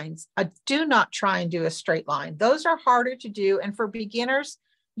straight lines. Do not try and do a straight line. Those are harder to do. And for beginners,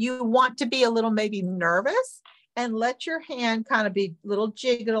 you want to be a little maybe nervous and let your hand kind of be a little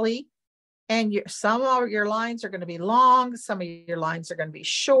jiggly. And some of your lines are going to be long. Some of your lines are going to be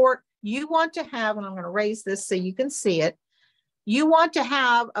short. You want to have, and I'm going to raise this so you can see it. You want to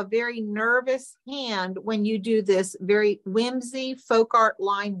have a very nervous hand when you do this very whimsy FolkArt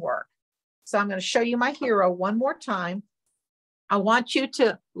line work. So I'm going to show you my hero one more time. I want you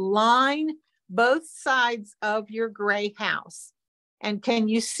to line both sides of your gray house. And can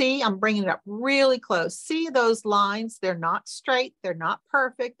you see, I'm bringing it up really close. See those lines? They're not straight. They're not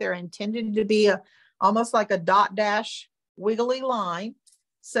perfect. They're intended to be almost like a dot dash wiggly line.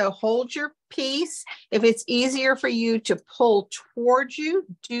 So hold your piece. If it's easier for you to pull towards you,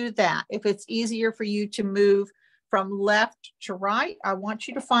 do that. If it's easier for you to move from left to right, I want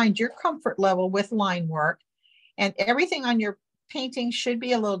you to find your comfort level with line work. And everything on your painting should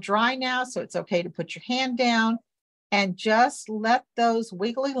be a little dry now, so it's okay to put your hand down and just let those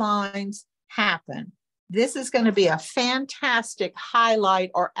wiggly lines happen. This is going to be a fantastic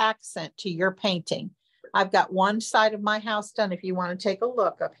highlight or accent to your painting. I've got one side of my house done if you want to take a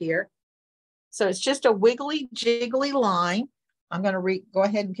look up here. So it's just a wiggly, jiggly line. I'm going to go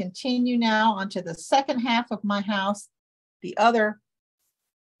ahead and continue now onto the second half of my house, the other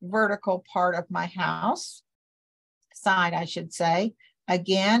vertical part of my house, side, I should say.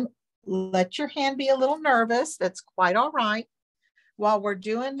 Again, let your hand be a little nervous. That's quite all right. While we're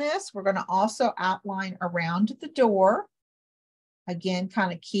doing this, we're going to also outline around the door. Again,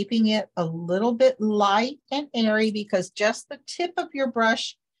 kind of keeping it a little bit light and airy because just the tip of your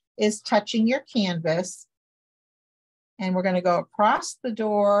brush is touching your canvas. And we're going to go across the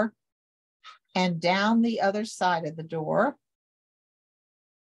door and down the other side of the door.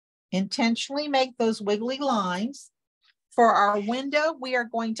 Intentionally make those wiggly lines. For our window, we are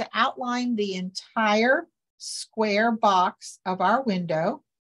going to outline the entire square box of our window.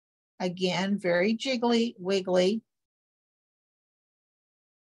 Again, very jiggly, wiggly.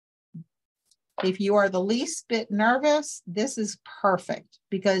 If you are the least bit nervous, this is perfect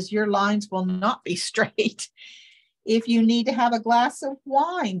because your lines will not be straight. If you need to have a glass of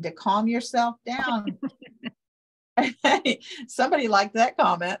wine to calm yourself down. Somebody liked that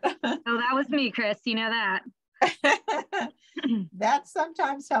comment. Oh, that was me, Chris. You know that. That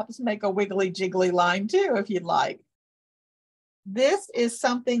sometimes helps make a wiggly jiggly line too, if you'd like. This is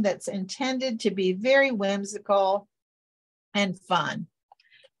something that's intended to be very whimsical and fun.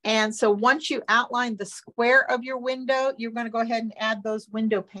 And so once you outline the square of your window, you're going to go ahead and add those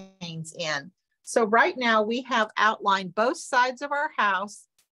window panes in. So right now we have outlined both sides of our house,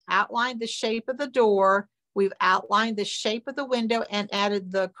 outlined the shape of the door. We've outlined the shape of the window and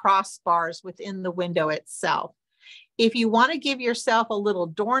added the crossbars within the window itself. If you want to give yourself a little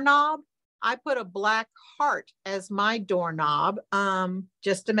doorknob, I put a black heart as my doorknob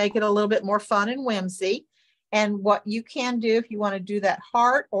just to make it a little bit more fun and whimsy. And what you can do if you want to do that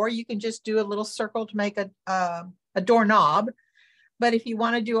heart, or you can just do a little circle to make a doorknob. But if you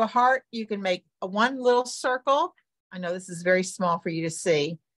want to do a heart, you can make one little circle. I know this is very small for you to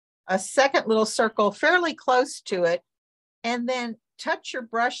see. A second little circle fairly close to it, and then touch your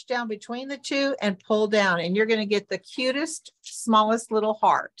brush down between the two and pull down, and you're going to get the cutest, smallest little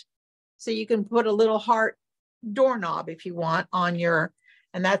heart. So you can put a little heart doorknob if you want on your,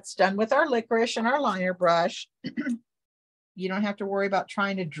 and that's done with our licorice and our liner brush. You don't have to worry about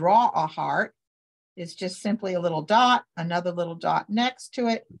trying to draw a heart. It's just simply a little dot, another little dot next to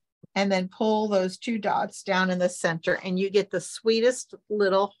it, and then pull those two dots down in the center, and you get the sweetest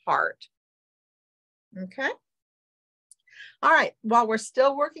little heart. Okay. All right, while we're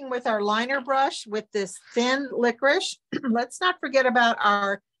still working with our liner brush with this thin licorice, let's not forget about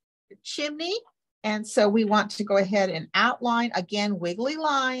our chimney. And so we want to go ahead and outline, again, wiggly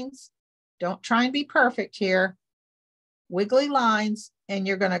lines. Don't try and be perfect here. Wiggly lines, and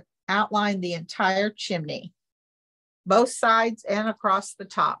you're going to outline the entire chimney, both sides and across the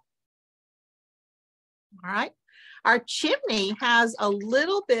top. All right. Our chimney has a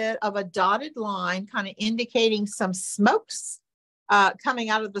little bit of a dotted line kind of indicating some smokes coming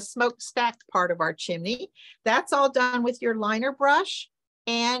out of the smokestack part of our chimney. That's all done with your liner brush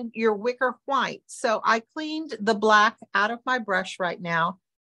and your Wicker White. So I cleaned the black out of my brush right now,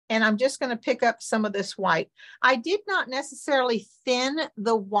 and I'm just going to pick up some of this white. I did not necessarily thin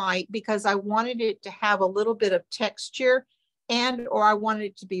the white because I wanted it to have a little bit of texture, and or I wanted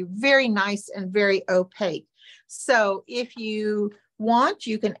it to be very nice and very opaque. So if you want,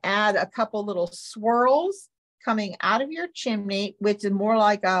 you can add a couple little swirls coming out of your chimney, which is more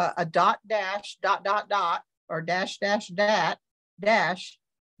like a dot dash, dot, dot, dot, or dash, dash, dash, dash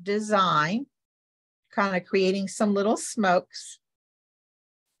design, kind of creating some little smokes,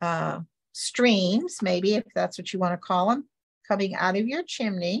 streams, maybe, if that's what you want to call them, coming out of your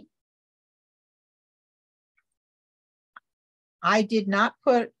chimney. I did not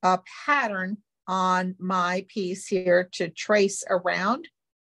put a pattern on my piece here to trace around,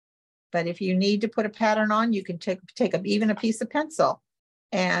 but if you need to put a pattern on, you can take even a piece of pencil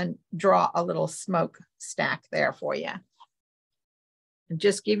and draw a little smoke stack there for you. And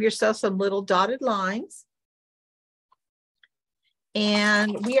just give yourself some little dotted lines.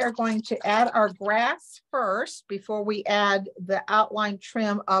 And we are going to add our grass first before we add the outline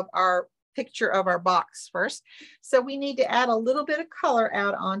trim of our picture of our box first. So we need to add a little bit of color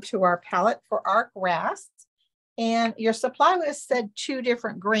out onto our palette for our grass. And your supply list said 2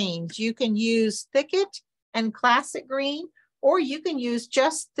 different greens. You can use Thicket and Classic Green, or you can use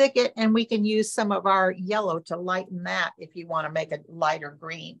just Thicket, and we can use some of our yellow to lighten that if you want to make a lighter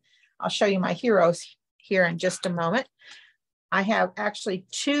green. I'll show you my heroes here in just a moment. I have actually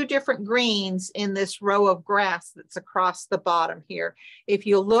 2 different greens in this row of grass that's across the bottom here. If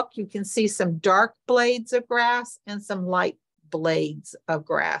you look, you can see some dark blades of grass and some light blades of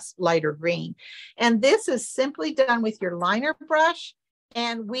grass, lighter green. And this is simply done with your liner brush.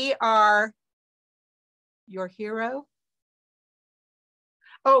 And we are your hero.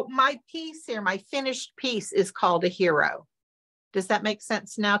 Oh, my piece here, my finished piece is called a hero. Does that make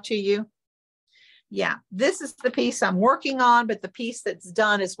sense now to you? Yeah, this is the piece I'm working on, but the piece that's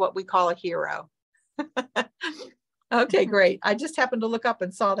done is what we call a hero. Okay, great. I just happened to look up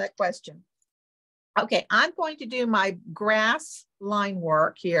and saw that question. Okay, I'm going to do my grass line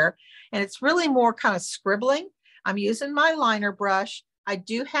work here, and it's really more kind of scribbling. I'm using my liner brush. I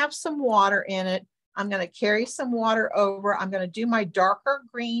do have some water in it. I'm going to carry some water over. I'm going to do my darker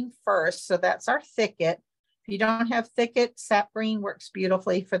green first. So that's our Thicket. If you don't have Thicket, sap green works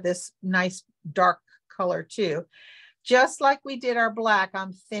beautifully for this nice dark color too. Just like we did our black,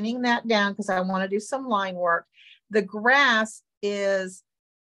 I'm thinning that down because I want to do some line work. The grass is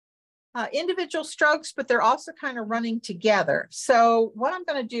individual strokes, but they're also kind of running together. So what I'm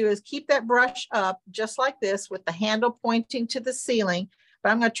going to do is keep that brush up just like this with the handle pointing to the ceiling,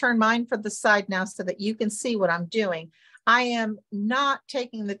 but I'm going to turn mine for the side now so that you can see what I'm doing. I am not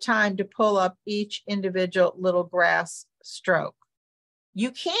taking the time to pull up each individual little grass stroke.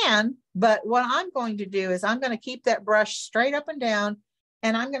 You can, but what I'm going to do is I'm going to keep that brush straight up and down,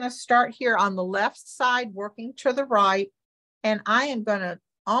 and I'm going to start here on the left side, working to the right, and I am going to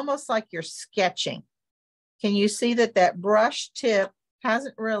almost like you're sketching. Can you see that that brush tip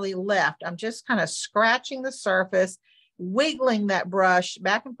hasn't really left? I'm just kind of scratching the surface, wiggling that brush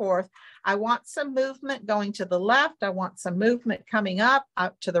back and forth. I want some movement going to the left. I want some movement coming up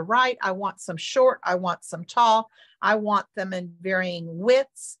to the right. I want some short. I want some tall. I want them in varying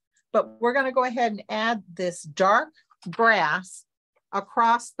widths, but we're going to go ahead and add this dark grass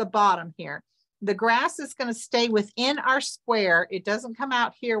across the bottom here. The grass is going to stay within our square. It doesn't come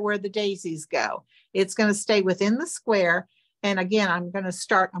out here where the daisies go. It's going to stay within the square. And again, I'm going to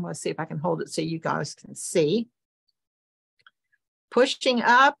see if I can hold it so you guys can see. Pushing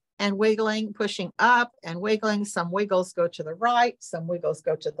up and wiggling, pushing up and wiggling. Some wiggles go to the right, some wiggles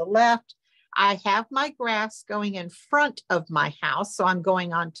go to the left. I have my grass going in front of my house, so I'm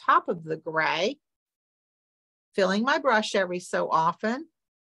going on top of the gray, filling my brush every so often.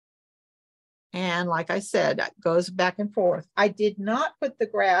 And like I said, it goes back and forth. I did not put the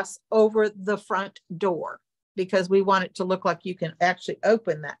grass over the front door because we want it to look like you can actually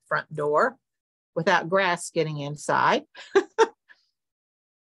open that front door without grass getting inside.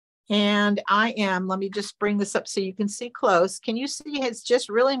 And let me just bring this up so you can see close. Can you see it's just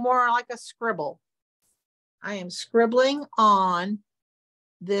really more like a scribble? I am scribbling on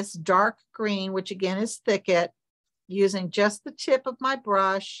this dark green, which again is Thicket, using just the tip of my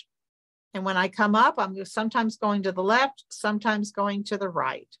brush. And when I come up, I'm sometimes going to the left, sometimes going to the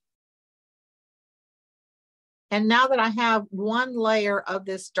right. And now that I have one layer of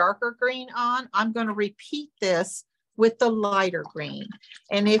this darker green on, I'm going to repeat this with the lighter green.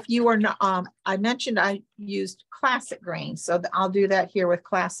 And if you are not, I mentioned I used classic green, so I'll do that here with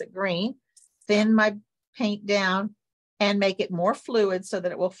classic green. Thin my paint down and make it more fluid so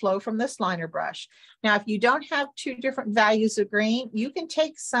that it will flow from this liner brush. Now, if you don't have two different values of green, you can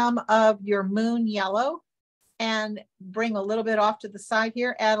take some of your moon yellow and bring a little bit off to the side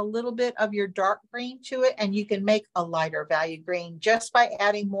here, add a little bit of your dark green to it, and you can make a lighter value green just by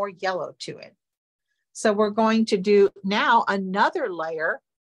adding more yellow to it. So we're going to do now another layer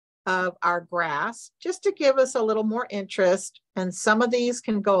of our grass just to give us a little more interest. And some of these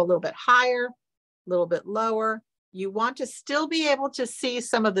can go a little bit higher, a little bit lower. You want to still be able to see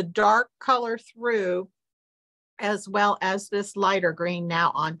some of the dark color through, as well as this lighter green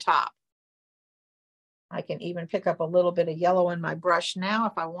now on top. I can even pick up a little bit of yellow in my brush now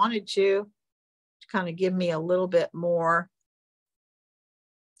if I wanted to kind of give me a little bit more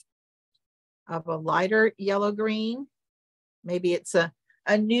of a lighter yellow green. Maybe it's a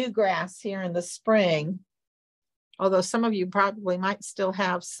new grass here in the spring, although some of you probably might still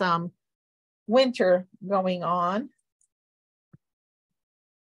have some winter going on.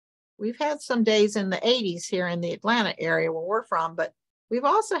 We've had some days in the 80s here in the Atlanta area where we're from, but we've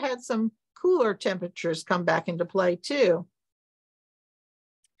also had some cooler temperatures come back into play too.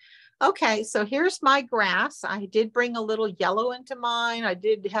 Okay, so here's my grass. I did bring a little yellow into mine. I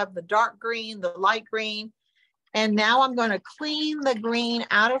did have the dark green, the light green. And now I'm going to clean the green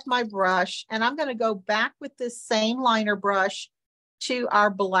out of my brush, and I'm going to go back with this same liner brush to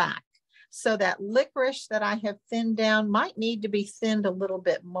our black. So that licorice that I have thinned down might need to be thinned a little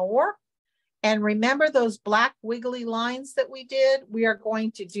bit more. And remember those black wiggly lines that we did? We are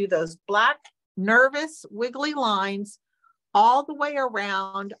going to do those black nervous wiggly lines all the way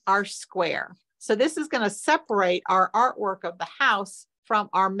around our square. So this is going to separate our artwork of the house from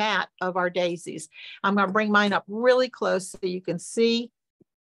our mat of our daisies. I'm going to bring mine up really close so you can see.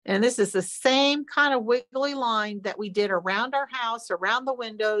 And this is the same kind of wiggly line that we did around our house, around the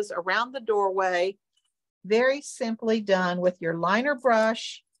windows, around the doorway. Very simply done with your liner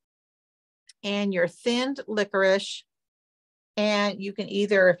brush and your thinned licorice. And you can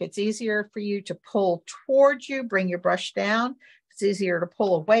either, if it's easier for you to pull towards you, bring your brush down. If it's easier to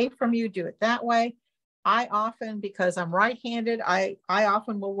pull away from you, do it that way. I often, because I'm right-handed, I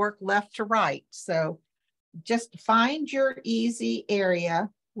often will work left to right. So just find your easy area,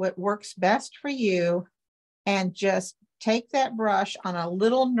 what works best for you, and just take that brush on a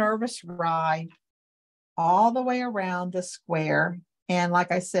little nervous ride all the way around the square. And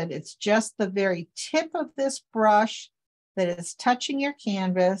like I said, it's just the very tip of this brush that is touching your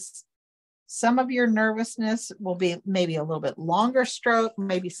canvas. Some of your nervousness will be maybe a little bit longer stroke.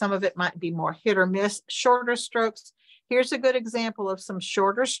 Maybe some of it might be more hit or miss, shorter strokes. Here's a good example of some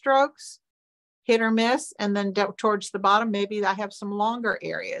shorter strokes, hit or miss, and then towards the bottom, maybe I have some longer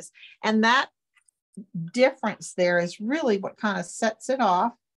areas. And that difference there is really what kind of sets it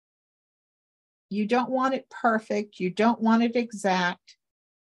off. You don't want it perfect. You don't want it exact.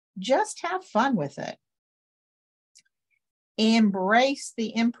 Just have fun with it. Embrace the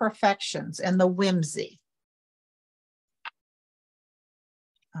imperfections and the whimsy.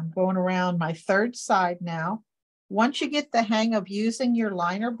 I'm going around my third side now. Once you get the hang of using your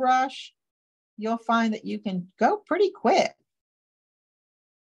liner brush, you'll find that you can go pretty quick.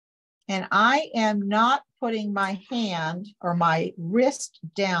 And I am not putting my hand or my wrist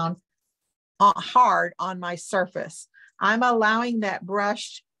down hard on my surface. I'm allowing that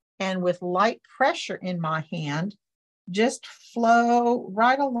brush, and with light pressure in my hand, just flow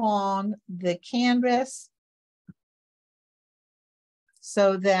right along the canvas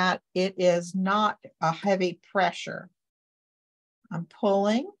so that it is not a heavy pressure. I'm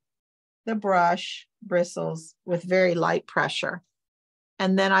pulling the brush bristles with very light pressure.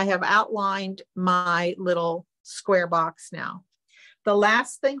 And then I have outlined my little square box now. The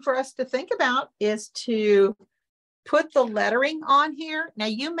last thing for us to think about is to put the lettering on here. Now,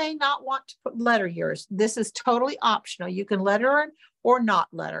 you may not want to letter yours. This is totally optional. You can letter it or not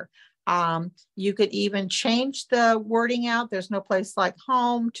letter. You could even change the wording out. There's no place like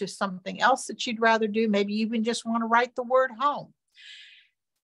home to something else that you'd rather do. Maybe you even just want to write the word home.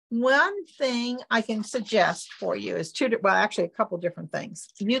 One thing I can suggest for you is actually a couple different things.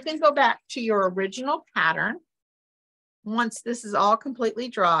 You can go back to your original pattern. Once this is all completely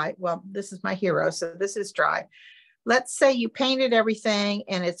dry, well, this is my hero, so this is dry. Let's say you painted everything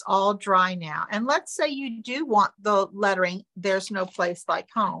and it's all dry now. And let's say you do want the lettering, there's no place like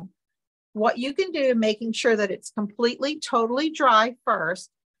home. What you can do, making sure that it's completely, totally dry first,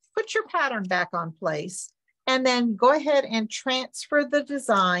 put your pattern back on place, and then go ahead and transfer the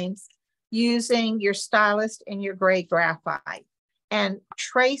designs using your Stylus and your gray graphite and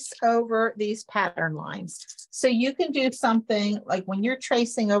trace over these pattern lines. So you can do something like when you're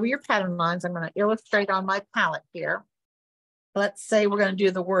tracing over your pattern lines, I'm going to illustrate on my palette here. Let's say we're going to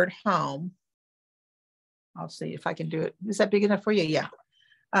do the word home. I'll see if I can do it. Is that big enough for you? Yeah.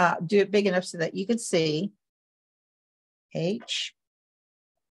 Do it big enough so that you can see H-O-M,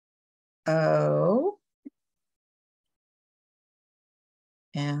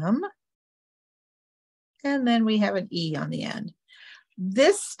 and then we have an E on the end.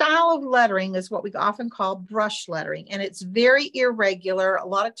 This style of lettering is what we often call brush lettering, and it's very irregular. A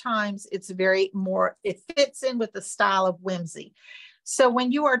lot of times it fits in with the style of whimsy. So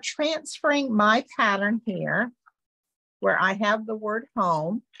when you are transferring my pattern here, where I have the word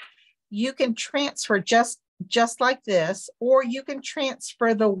home, you can transfer just like this, or you can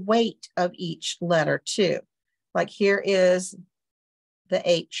transfer the weight of each letter too. Like here is the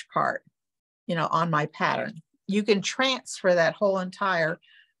H part, on my pattern. You can transfer that whole entire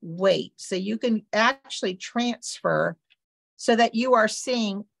weight. So you can actually transfer so that you are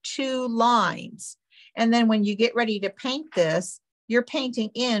seeing two lines. And then when you get ready to paint this, you're painting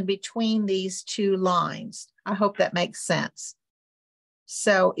in between these two lines. I hope that makes sense.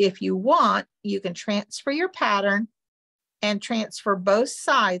 So if you want, you can transfer your pattern and transfer both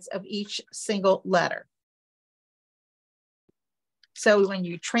sides of each single letter. So when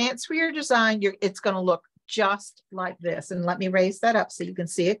you transfer your design, it's going to look just like this. And let me raise that up so you can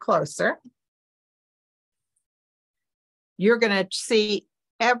see it closer. You're going to see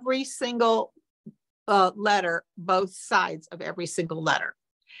every single letter, both sides of every single letter.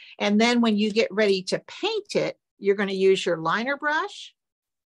 And then when you get ready to paint it, you're going to use your liner brush,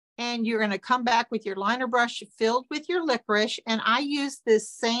 and you're going to come back with your liner brush filled with your licorice. And I use this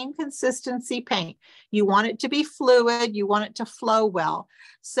same consistency paint. You want it to be fluid. You want it to flow well,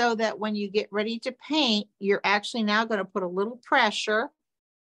 so that when you get ready to paint, you're actually now going to put a little pressure,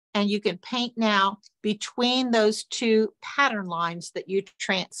 and you can paint now between those two pattern lines that you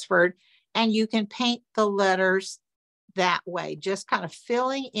transferred, and you can paint the letters that way, just kind of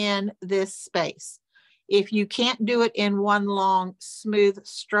filling in this space. If you can't do it in one long smooth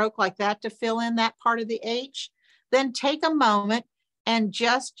stroke like that to fill in that part of the H, then take a moment and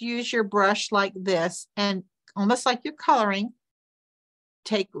just use your brush like this, and almost like you're coloring,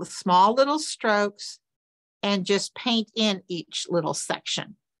 take small little strokes and just paint in each little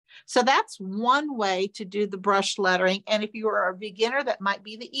section. So that's one way to do the brush lettering. And if you are a beginner, that might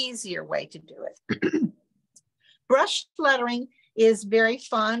be the easier way to do it. Brush lettering is very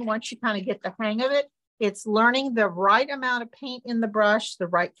fun once you kind of get the hang of it. It's learning the right amount of paint in the brush, the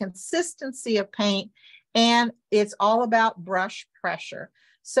right consistency of paint, and it's all about brush pressure.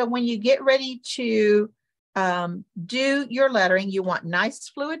 So when you get ready to do your lettering, you want nice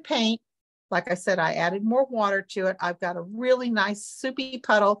fluid paint. Like I said, I added more water to it. I've got a really nice soupy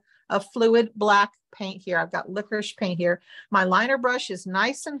puddle of fluid black paint here. I've got licorice paint here. My liner brush is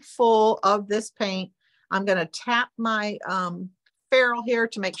nice and full of this paint. I'm going to tap my ferrule here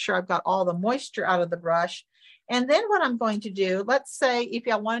to make sure I've got all the moisture out of the brush. And then what I'm going to do, let's say if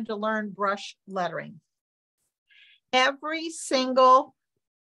I wanted to learn brush lettering, every single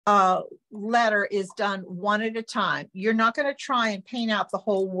letter is done one at a time. You're not going to try and paint out the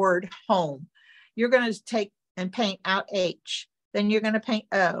whole word home. You're going to take and paint out H, then you're going to paint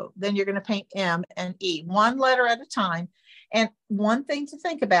O, then you're going to paint M and E, one letter at a time. And one thing to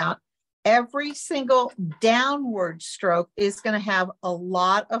think about, every single downward stroke is going to have a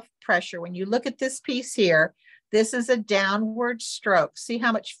lot of pressure. When you look at this piece here, this is a downward stroke. See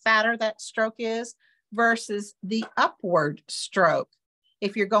how much fatter that stroke is versus the upward stroke.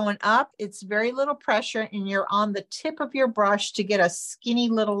 If you're going up, it's very little pressure and you're on the tip of your brush to get a skinny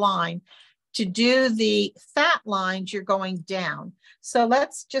little line. To do the fat lines, you're going down. So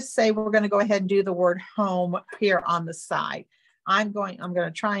let's just say we're going to go ahead and do the word home here on the side. I'm going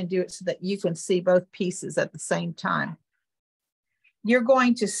to try and do it so that you can see both pieces at the same time. You're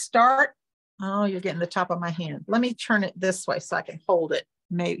going to start, oh, you're getting the top of my hand. Let me turn it this way so I can hold it.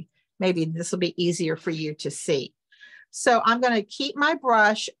 Maybe this will be easier for you to see. So I'm going to keep my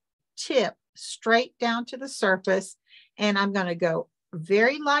brush tip straight down to the surface, and I'm going to go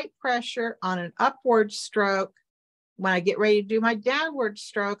very light pressure on an upward stroke. When I get ready to do my downward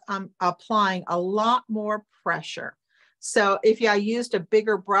stroke, I'm applying a lot more pressure. So if I used a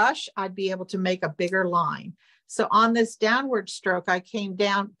bigger brush, I'd be able to make a bigger line. So on this downward stroke, I came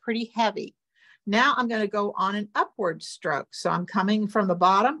down pretty heavy. Now I'm going to go on an upward stroke. So I'm coming from the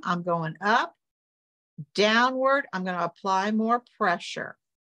bottom, I'm going up, downward, I'm going to apply more pressure.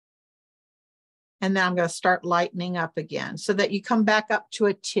 And then I'm going to start lightening up again so that you come back up to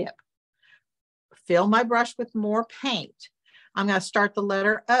a tip. Fill my brush with more paint. I'm going to start the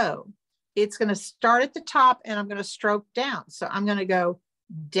letter O. It's going to start at the top and I'm going to stroke down. So I'm going to go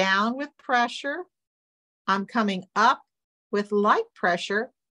down with pressure. I'm coming up with light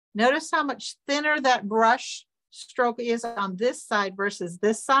pressure. Notice how much thinner that brush stroke is on this side versus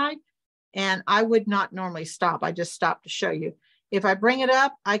this side. And I would not normally stop. I just stopped to show you. If I bring it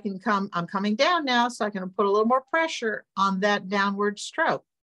up, I'm coming down now, so I can put a little more pressure on that downward stroke.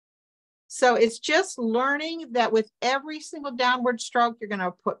 So it's just learning that with every single downward stroke, you're going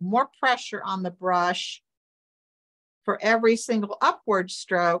to put more pressure on the brush. For every single upward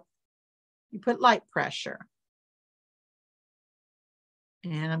stroke, you put light pressure.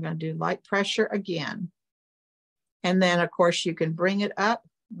 And I'm going to do light pressure again. And then, of course, you can bring it up.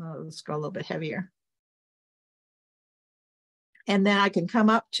 Oh, let's go a little bit heavier. And then I can come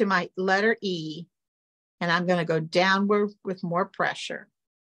up to my letter E, and I'm going to go downward with more pressure.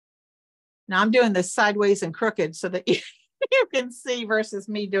 Now I'm doing this sideways and crooked so that you can see versus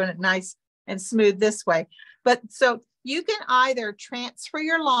me doing it nice and smooth this way. But so you can either transfer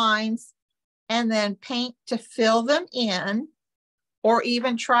your lines and then paint to fill them in, or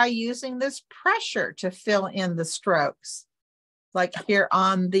even try using this pressure to fill in the strokes, like here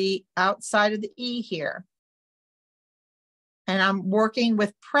on the outside of the E here. And I'm working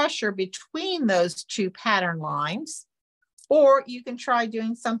with pressure between those two pattern lines. Or you can try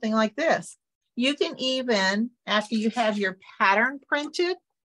doing something like this. You can even, after you have your pattern printed,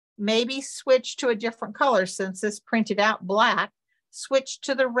 maybe switch to a different color. Since this printed out black, switch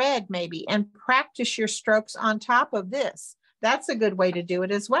to the red maybe and practice your strokes on top of this. That's a good way to do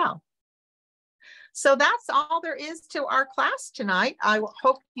it as well. So that's all there is to our class tonight. I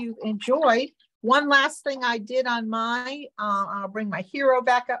hope you enjoyed. One last thing I did on my, I'll bring my hero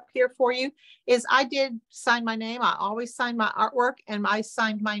back up here for you, is I did sign my name. I always sign my artwork, and I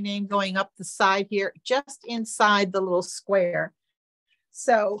signed my name going up the side here, just inside the little square.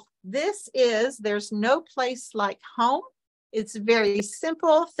 So this is, there's no place like home. It's very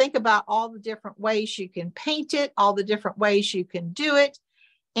simple. Think about all the different ways you can paint it, all the different ways you can do it.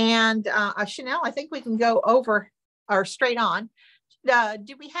 And Chanel, I think we can go over or straight on.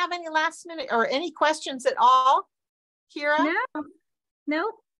 Do we have any last minute or any questions at all, Kira?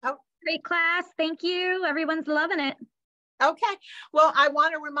 No. Oh. Great class. Thank you. Everyone's loving it. Okay. Well, I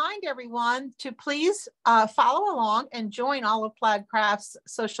want to remind everyone to please follow along and join all of Plaid Crafts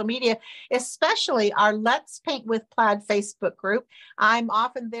social media, especially our Let's Paint with Plaid Facebook group. I'm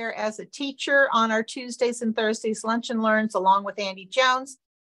often there as a teacher on our Tuesdays and Thursdays Lunch and Learns along with Andy Jones.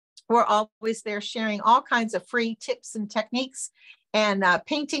 We're always there sharing all kinds of free tips and techniques and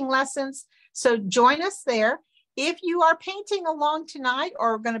painting lessons. So join us there. If you are painting along tonight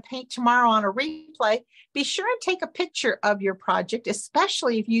or going to paint tomorrow on a replay, be sure and take a picture of your project,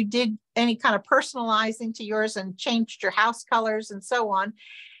 especially if you did any kind of personalizing to yours and changed your house colors and so on.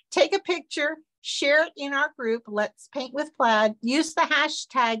 Take a picture, share it in our group, Let's Paint with Plaid. Use the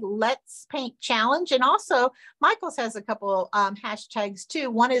hashtag Let's Paint Challenge. And also, Michael's has a couple hashtags too.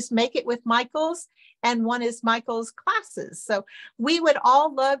 One is Make It with Michael's, and one is Michael's Classes. So we would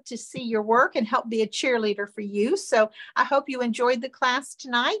all love to see your work and help be a cheerleader for you. So I hope you enjoyed the class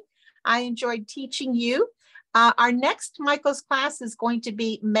tonight. I enjoyed teaching you. Our next Michael's class is going to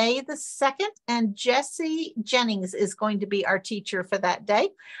be May the 2nd, and Jessie Jennings is going to be our teacher for that day.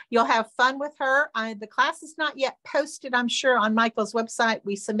 You'll have fun with her. The class is not yet posted, I'm sure, on Michael's website.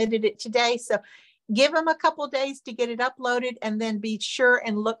 We submitted it today, so give them a couple of days to get it uploaded, and then be sure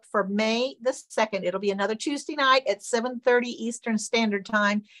and look for May the 2nd. It'll be another Tuesday night at 7:30 Eastern Standard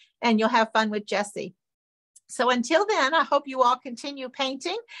Time, and you'll have fun with Jessie. So until then, I hope you all continue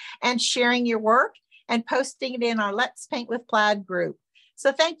painting and sharing your work and posting it in our Let's Paint with Plaid group.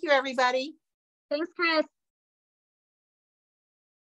 So thank you, everybody. Thanks, Chris.